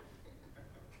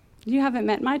 You haven't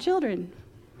met my children.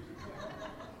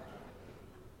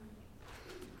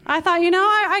 I thought,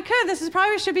 I could. This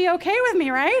probably should be okay with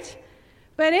me, right?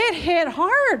 But it hit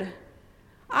hard.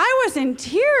 I was in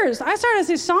tears. I started to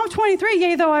say Psalm 23,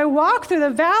 yea, though I walk through the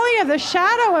valley of the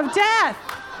shadow of death.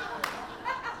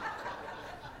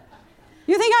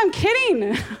 You think I'm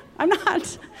kidding? I'm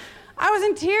not. I was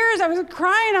in tears. I was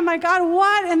crying. I'm like, God,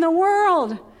 what in the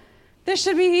world? This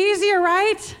should be easier,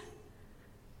 right?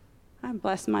 I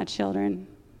bless my children.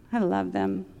 I love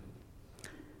them.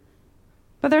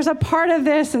 But there's a part of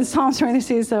this in Psalm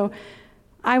 23, so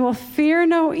I will fear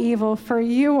no evil, for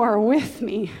you are with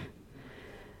me.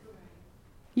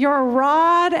 Your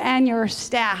rod and your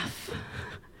staff.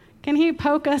 Can he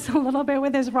poke us a little bit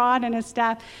with his rod and his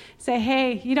staff? Say,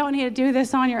 hey, you don't need to do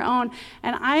this on your own.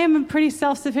 And I am a pretty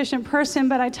self-sufficient person,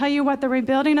 but I tell you what, the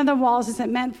rebuilding of the walls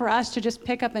isn't meant for us to just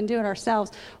pick up and do it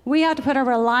ourselves. We have to put our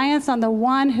reliance on the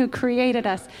one who created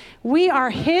us. We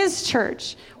are his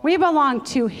church. We belong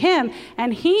to him,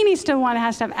 and he needs to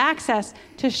has to have access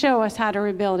to show us how to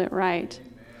rebuild it right.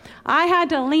 I had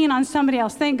to lean on somebody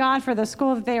else. Thank God for the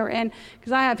school that they were in,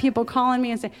 because I had people calling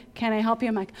me and say, can I help you?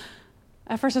 I'm like,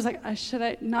 at first I was like, should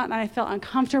I not? And I felt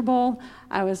uncomfortable.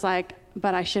 I was like,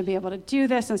 but I should be able to do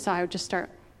this. And so I would just start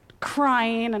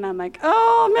crying, and I'm like,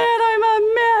 oh man, I'm a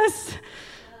mess.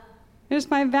 Here's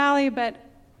my valley. But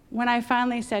when I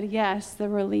finally said yes, the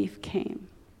relief came.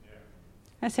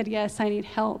 I said, yes, I need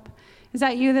help. Is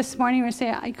that you this morning? You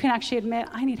say, you can actually admit,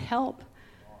 I need help.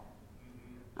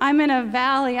 I'm in a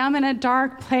valley. I'm in a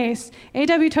dark place.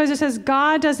 A.W. Tozer says,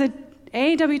 God does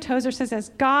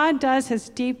his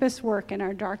deepest work in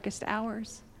our darkest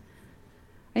hours.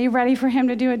 Are you ready for him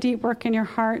to do a deep work in your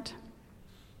heart,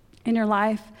 in your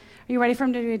life? Are you ready for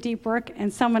him to do a deep work in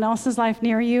someone else's life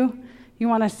near you? You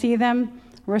want to see them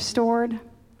restored?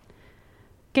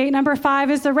 Gate number 5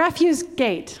 is the refuse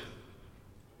gate,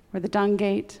 or the dung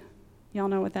gate. Y'all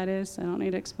know what that is? I don't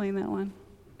need to explain that one.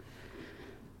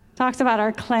 Talks about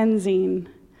our cleansing.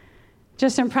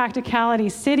 Just in practicality,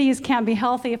 cities can't be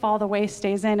healthy if all the waste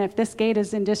stays in. If this gate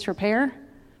is in disrepair,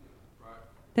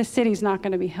 this city's not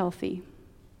going to be healthy.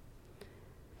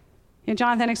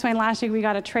 Jonathan explained last week we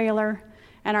got a trailer,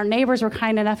 and our neighbors were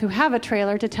kind enough who have a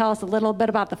trailer to tell us a little bit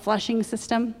about the flushing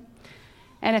system.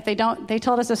 And if they don't, they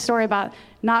told us a story about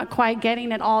not quite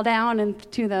getting it all down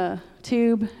into the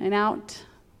tube and out,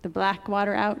 the black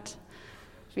water out,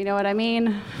 if you know what I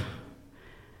mean.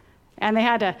 And they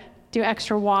had to do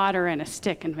extra water and a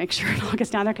stick and make sure it all gets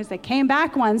down there, because they came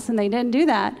back once and they didn't do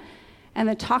that, and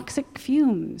the toxic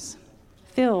fumes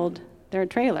filled their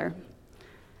trailer.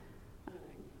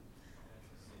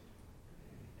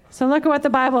 So look at what the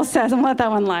Bible says, and let that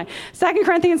one lie. 2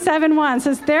 Corinthians 7:1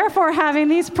 says, therefore, having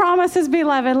these promises,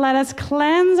 beloved, let us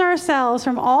cleanse ourselves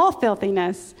from all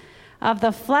filthiness of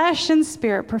the flesh and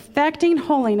spirit, perfecting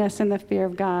holiness in the fear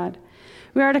of God.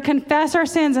 We are to confess our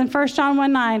sins in 1 John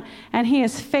 1:9, and he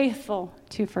is faithful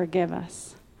to forgive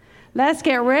us. Let's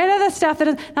get rid of the stuff that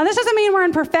is. Now, this doesn't mean we're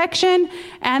in perfection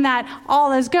and that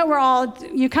all is good.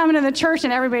 You come into the church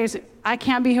and I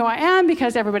can't be who I am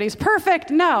because everybody's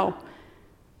perfect. No.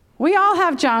 We all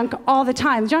have junk all the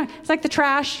time. It's like the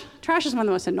trash. Trash is one of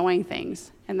the most annoying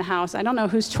things in the house. I don't know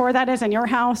whose chore that is in your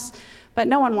house, but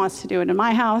no one wants to do it in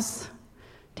my house.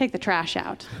 Take the trash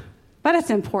out. But it's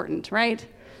important, right?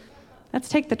 Let's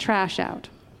take the trash out.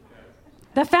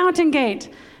 The fountain gate,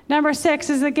 number 6,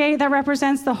 is the gate that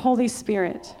represents the Holy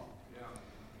Spirit.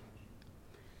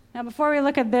 Now, before we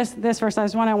look at this verse,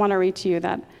 there's one I want to read to you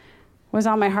that was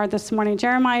on my heart this morning.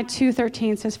 Jeremiah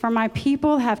 2:13 says, for my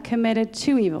people have committed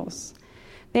 2 evils.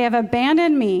 They have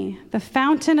abandoned me, the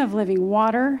fountain of living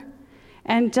water,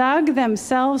 and dug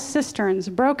themselves cisterns,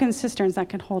 broken cisterns that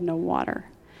can hold no water.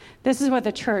 This is what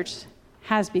the church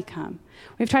has become.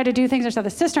 We've tried to do things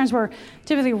ourselves. The cisterns were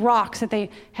typically rocks that they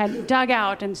had dug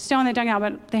out and stone they dug out,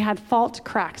 but they had fault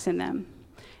cracks in them.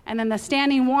 And then the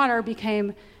standing water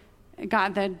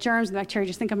got the germs and bacteria.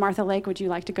 Just think of Martha Lake. Would you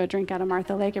like to go drink out of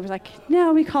Martha Lake? It was like,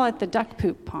 no, we call it the duck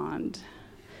poop pond.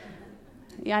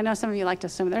 Yeah, I know some of you like to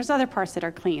assume there's other parts that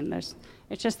are clean. It's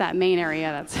just that main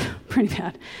area that's pretty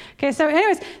bad. Okay, so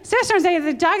anyways, cisterns,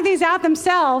 they dug these out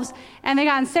themselves, and they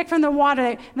gotten sick from the water.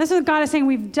 And this is what God is saying.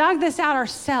 We've dug this out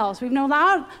ourselves. We've no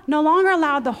longer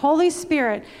allowed the Holy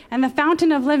Spirit and the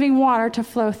fountain of living water to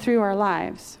flow through our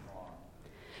lives.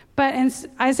 But in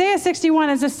Isaiah 61,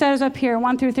 as it says up here,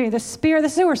 1-3, the Spirit,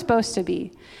 this is who we're supposed to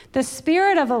be. The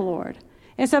Spirit of the Lord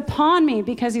is upon me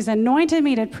because he's anointed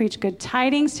me to preach good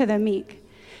tidings to the meek.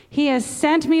 He has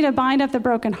sent me to bind up the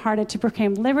brokenhearted, to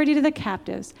proclaim liberty to the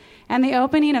captives, and the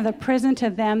opening of the prison to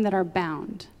them that are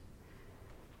bound.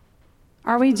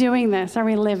 Are we doing this? Are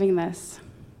we living this?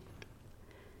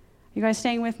 You guys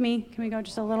staying with me? Can we go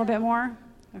just a little bit more?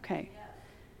 Okay.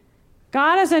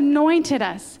 God has anointed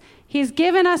us. He's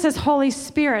given us his Holy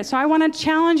Spirit. So I want to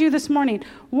challenge you this morning.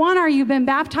 One, are you been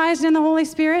baptized in the Holy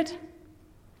Spirit?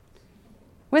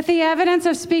 With the evidence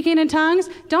of speaking in tongues?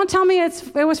 Don't tell me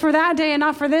it was for that day and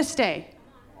not for this day.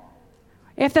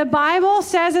 If the Bible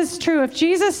says it's true, if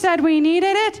Jesus said we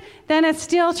needed it, then it's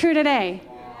still true today.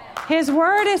 His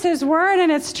word is his word,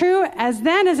 and it's true as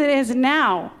then as it is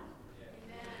now.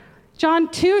 John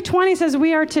 2:20 says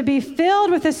we are to be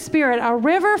filled with the Spirit, a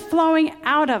river flowing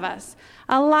out of us,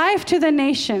 a life to the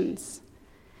nations.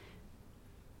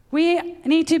 We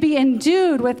need to be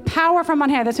endued with power from on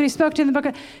high. That's what he spoke to in the book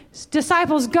of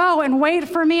disciples. Go and wait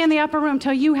for me in the upper room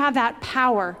till you have that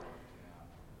power.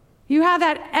 You have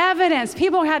that evidence.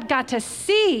 People had got to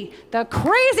see the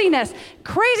craziness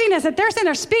that they're saying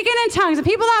they're speaking in tongues. And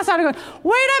people outside are going,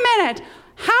 wait a minute,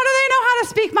 how do they know how to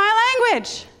speak my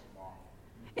language?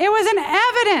 It was an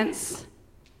evidence.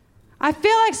 I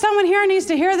feel like someone here needs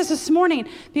to hear this morning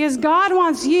because God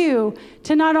wants you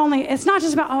to not only, it's not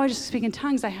just about, I just speak in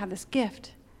tongues, I have this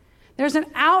gift. There's an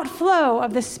outflow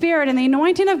of the Spirit and the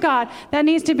anointing of God that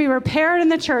needs to be repaired in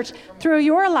the church through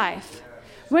your life.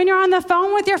 When you're on the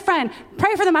phone with your friend,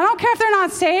 pray for them. I don't care if they're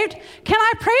not saved. Can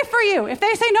I pray for you? If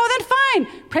they say no, then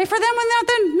fine. Pray for them without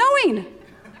them knowing.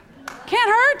 Can't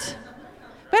hurt.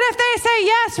 But if they say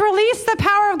yes, release the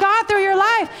power of God through your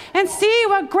life and see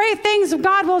what great things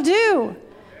God will do.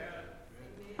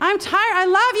 I'm tired. I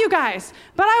love you guys,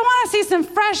 but I want to see some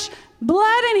fresh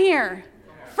blood in here.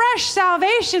 Fresh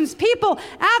salvations, people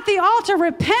at the altar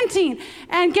repenting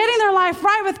and getting their life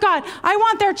right with God. I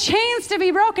want their chains to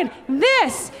be broken.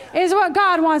 This is what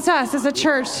God wants us as a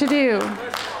church to do.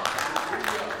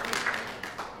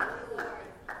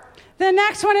 The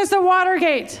next one is the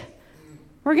Watergate.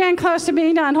 We're getting close to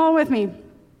being done. Hold with me.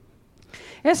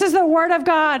 This is the Word of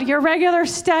God, your regular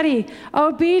study.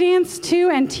 Obedience to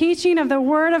and teaching of the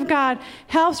Word of God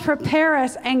helps prepare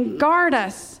us and guard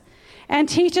us and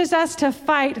teaches us to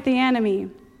fight the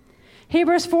enemy.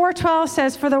 Hebrews 4:12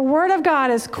 says, for the Word of God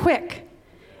is quick,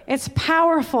 it's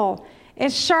powerful,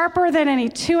 it's sharper than any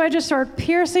two-edged sword,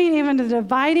 piercing even to the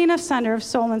dividing asunder of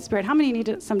soul and spirit. How many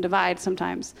need some divide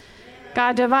sometimes?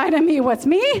 God divided me, what's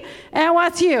me and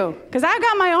what's you. Because I've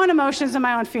got my own emotions and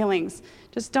my own feelings.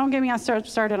 Just don't get me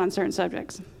started on certain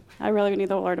subjects. I really need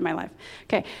the Lord in my life.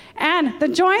 Okay. And the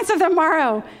joints of the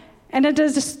marrow and a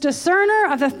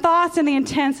discerner of the thoughts and the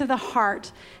intents of the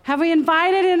heart. Have we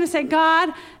invited him to say,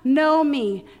 God, know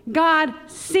me. God,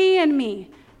 see in me.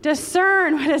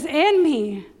 Discern what is in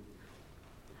me.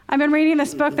 I've been reading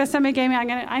this book that somebody gave me.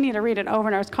 I need to read it over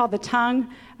and over. It's called The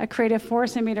Tongue, A Creative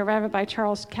Force in Me to Rev It by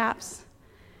Charles Capps.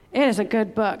 It is a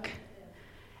good book.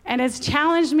 And it's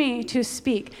challenged me to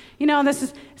speak. You know, this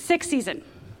is sixth season.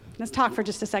 Let's talk for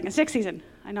just a second. Sixth season.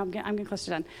 I know I'm getting close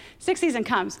to done. Sixth season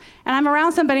comes, and I'm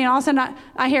around somebody, and all of a sudden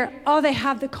I hear, oh, they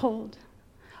have the cold.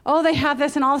 Oh, they have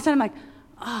this, and all of a sudden I'm like,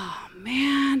 oh,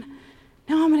 man,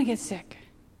 now I'm going to get sick.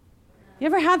 You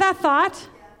ever had that thought?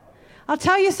 I'll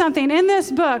tell you something. In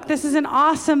this book, this is an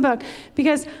awesome book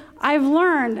because I've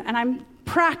learned and I'm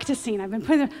practicing. I've been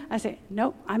putting I say,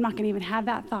 nope, I'm not going to even have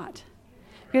that thought.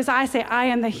 Because I say, I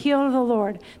am the healed of the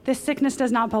Lord. This sickness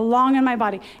does not belong in my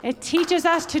body. It teaches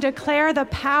us to declare the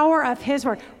power of his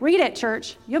word. Read it,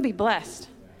 church. You'll be blessed.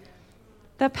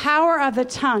 The power of the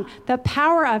tongue, the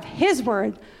power of his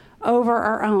word over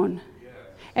our own.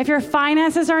 If your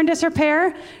finances are in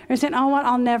disrepair, you're saying, oh, what?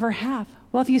 I'll never have.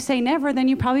 Well, if you say never, then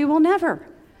you probably will never.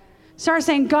 Start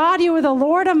saying, God, you are the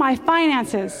Lord of my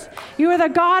finances. You are the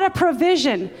God of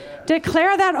provision.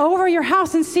 Declare that over your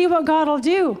house and see what God will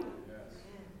do.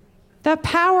 The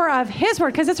power of his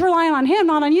word, because it's relying on him,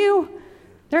 not on you.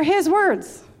 They're his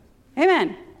words.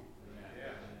 Amen.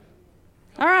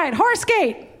 All right, Horse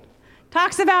Gate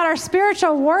talks about our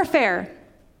spiritual warfare.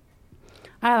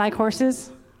 I like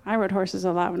horses. I rode horses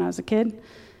a lot when I was a kid.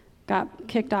 Got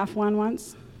kicked off one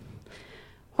once.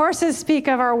 Horses speak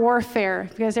of our warfare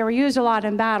because they were used a lot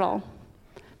in battle.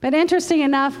 But interesting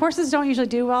enough, horses don't usually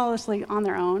do well on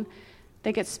their own.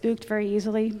 They get spooked very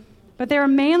easily. But they were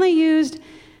mainly used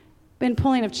in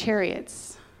pulling of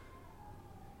chariots.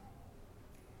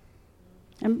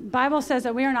 And the Bible says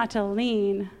that we are not to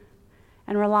lean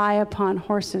and rely upon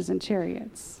horses and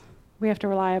chariots. We have to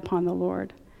rely upon the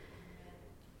Lord.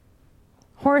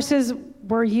 Horses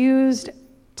were used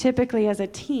typically as a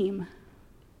team.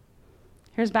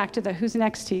 Here's back to the who's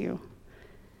next to you.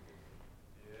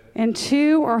 In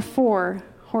 2 or 4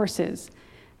 horses,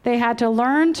 they had to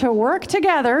learn to work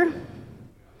together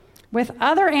with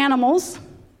other animals.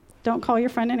 Don't call your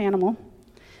friend an animal.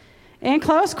 In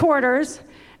close quarters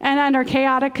and under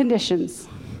chaotic conditions.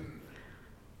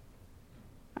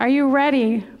 Are you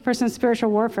ready for some spiritual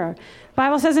warfare? The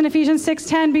Bible says in Ephesians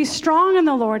 6:10, be strong in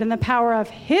the Lord and the power of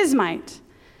his might.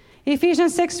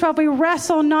 Ephesians 6:12, we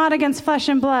wrestle not against flesh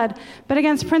and blood, but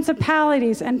against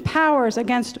principalities and powers,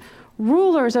 against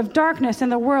rulers of darkness in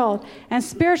the world, and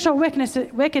spiritual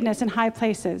wickedness in high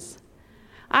places.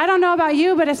 I don't know about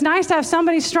you, but it's nice to have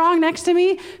somebody strong next to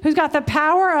me who's got the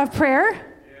power of prayer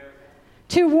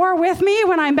to war with me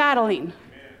when I'm battling.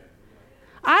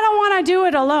 I don't want to do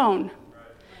it alone.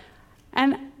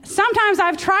 And sometimes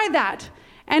I've tried that.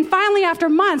 And finally, after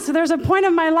months, so there's a point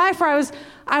of my life where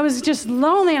I was just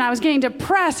lonely and I was getting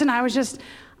depressed and I was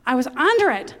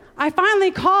under it. I finally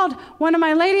called one of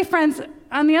my lady friends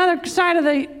on the other side of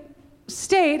the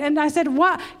state and I said,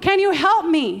 "What? Can you help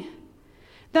me?"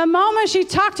 The moment she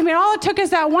talked to me, all it took is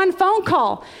that one phone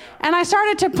call. And I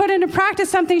started to put into practice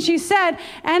something she said.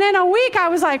 And in a week, I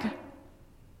was like,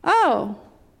 oh,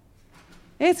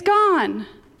 it's gone.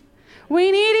 We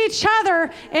need each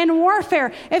other in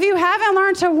warfare. If you haven't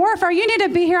learned to warfare, you need to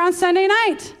be here on Sunday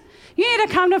night. You need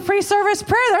to come to pre-service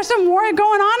prayer. There's some war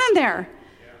going on in there.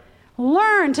 Yeah.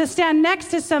 Learn to stand next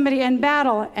to somebody in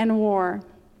battle and war.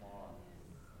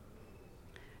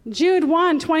 Jude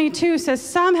 1:22 says,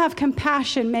 some have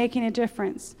compassion, making a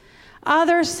difference.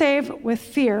 Others save with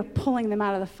fear, pulling them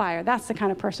out of the fire. That's the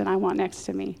kind of person I want next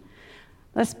to me.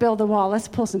 Let's build the wall. Let's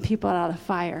pull some people out of the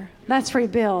fire. Let's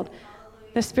rebuild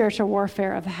the spiritual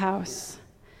warfare of the house.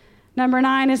 Number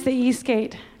 9 is the East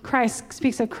Gate. Christ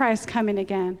speaks of Christ coming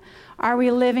again. Are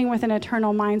we living with an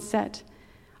eternal mindset?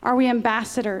 Are we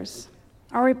ambassadors?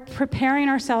 Are we preparing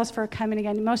ourselves for coming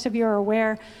again? Most of you are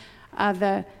aware of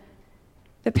the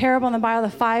parable in the Bible, the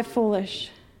 5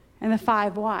 foolish and the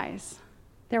 5 wise.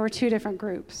 There were 2 different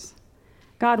groups.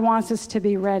 God wants us to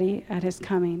be ready at his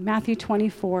coming. Matthew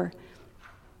 24.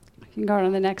 You can go to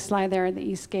the next slide there at the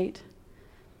East Gate.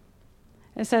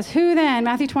 It says, who then,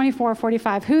 Matthew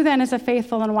 24:45, who then is a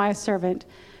faithful and wise servant,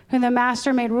 whom the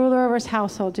master made ruler over his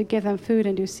household to give them food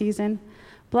in due season?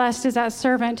 Blessed is that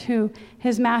servant who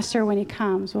his master, when he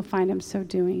comes, will find him so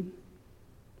doing.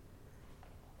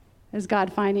 Is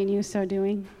God finding you so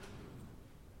doing?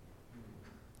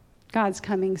 God's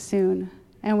coming soon,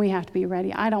 and we have to be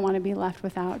ready. I don't want to be left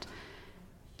without.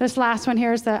 This last one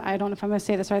here is I don't know if I'm going to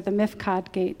say this right, the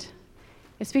Mifkad Gate.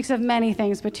 It speaks of many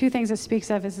things, but 2 things it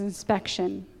speaks of is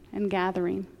inspection and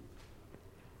gathering.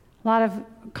 A lot of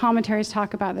commentaries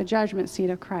talk about the judgment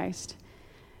seat of Christ.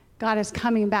 God is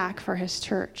coming back for his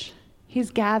church.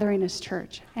 He's gathering his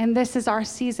church. And this is our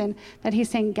season that he's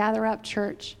saying, gather up,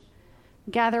 church.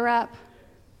 Gather up.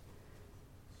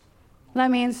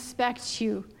 Let me inspect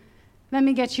you. Let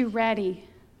me get you ready.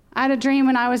 I had a dream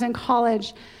when I was in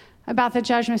college about the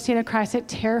judgment seat of Christ. It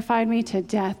terrified me to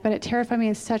death, but it terrified me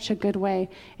in such a good way.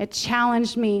 It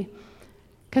challenged me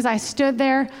because I stood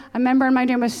there. I remember my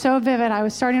dream was so vivid. I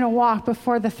was starting to walk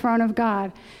before the throne of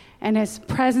God, and his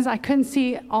presence, I couldn't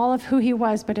see all of who he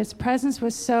was, but his presence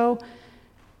was so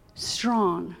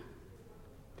strong.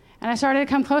 And I started to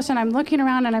come closer, and I'm looking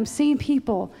around, and I'm seeing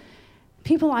people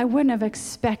I wouldn't have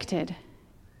expected,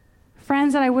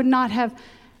 friends that I would not have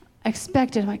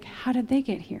expected. Like, how did they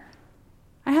get here?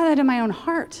 I had that in my own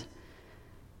heart.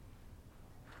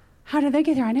 How did they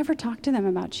get here? I never talked to them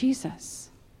about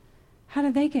Jesus. How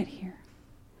did they get here?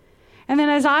 And then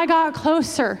as I got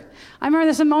closer, I remember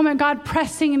this moment, God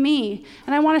pressing me.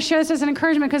 And I want to share this as an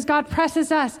encouragement because God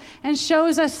presses us and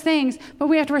shows us things, but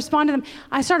we have to respond to them.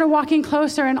 I started walking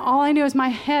closer, and all I knew was my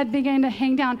head began to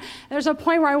hang down. There's a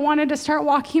point where I wanted to start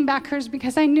walking backwards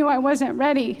because I knew I wasn't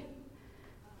ready.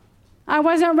 I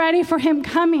wasn't ready for him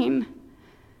coming.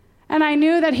 And I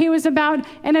knew that he was about,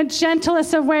 in a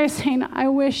gentlest of ways, saying, I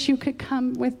wish you could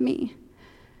come with me.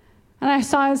 And I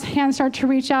saw his hand start to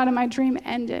reach out and my dream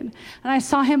ended. And I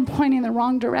saw him pointing in the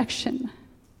wrong direction.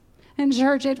 And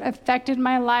church, it affected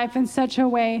my life in such a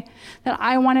way that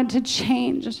I wanted to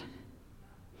change.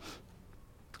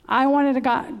 I wanted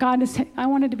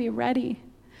to be ready.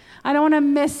 I don't want to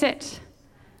miss it.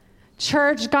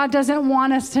 Church, God doesn't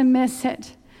want us to miss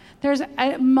it. There's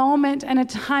a moment and a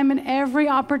time in every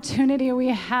opportunity we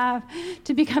have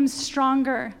to become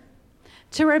stronger,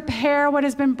 to repair what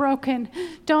has been broken.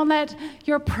 Don't let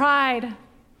your pride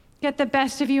get the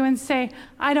best of you and say,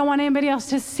 I don't want anybody else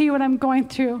to see what I'm going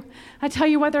through. I tell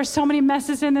you what, there's so many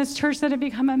messes in this church that have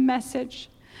become a message.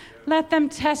 Let them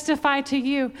testify to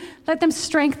you. Let them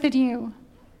strengthen you.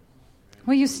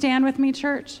 Will you stand with me,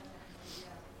 church?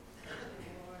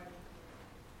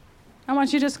 I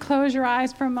want you to just close your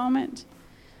eyes for a moment.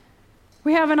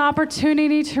 We have an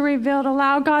opportunity to reveal, to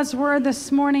allow God's word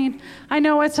this morning. I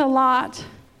know it's a lot.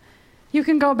 You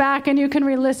can go back and you can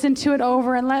re-listen to it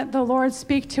over and let the Lord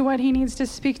speak to what he needs to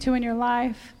speak to in your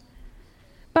life.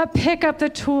 But pick up the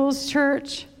tools,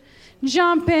 church.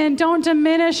 Jump in. Don't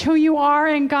diminish who you are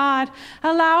in God.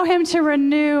 Allow him to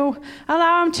renew.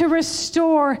 Allow him to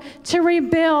restore, to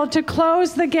rebuild, to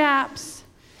close the gaps.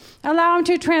 Allow him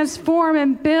to transform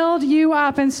and build you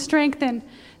up and strengthen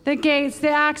the gates, the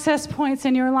access points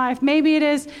in your life. Maybe it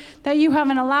is that you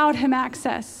haven't allowed him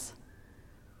access.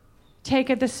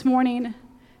 Take it this morning.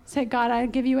 Say, God, I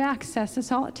give you access.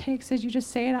 That's all it takes is you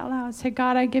just say it out loud. Say,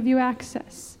 God, I give you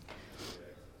access.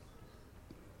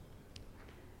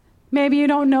 Maybe you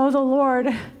don't know the Lord,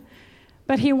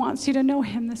 but he wants you to know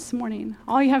him this morning.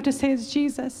 All you have to say is,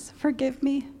 Jesus, forgive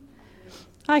me.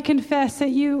 I confess that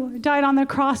you died on the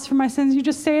cross for my sins. You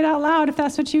just say it out loud if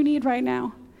that's what you need right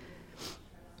now.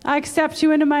 I accept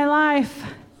you into my life.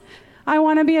 I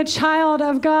want to be a child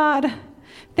of God.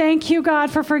 Thank you, God,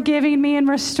 for forgiving me and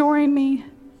restoring me.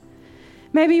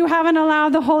 Maybe you haven't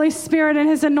allowed the Holy Spirit and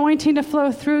his anointing to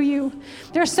flow through you.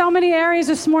 There's so many areas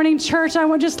this morning, church. I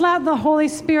would just let the Holy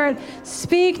Spirit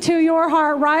speak to your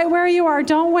heart right where you are.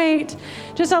 Don't wait.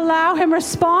 Just allow him,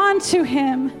 respond to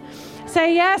him.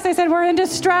 Say yes. They said we're in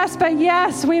distress, but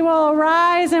yes, we will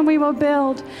arise and we will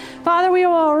build. Father, we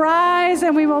will arise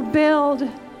and we will build.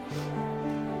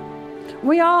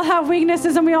 We all have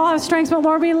weaknesses and we all have strengths, but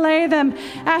Lord, we lay them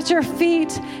at your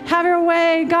feet. Have your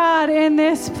way, God, in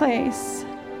this place.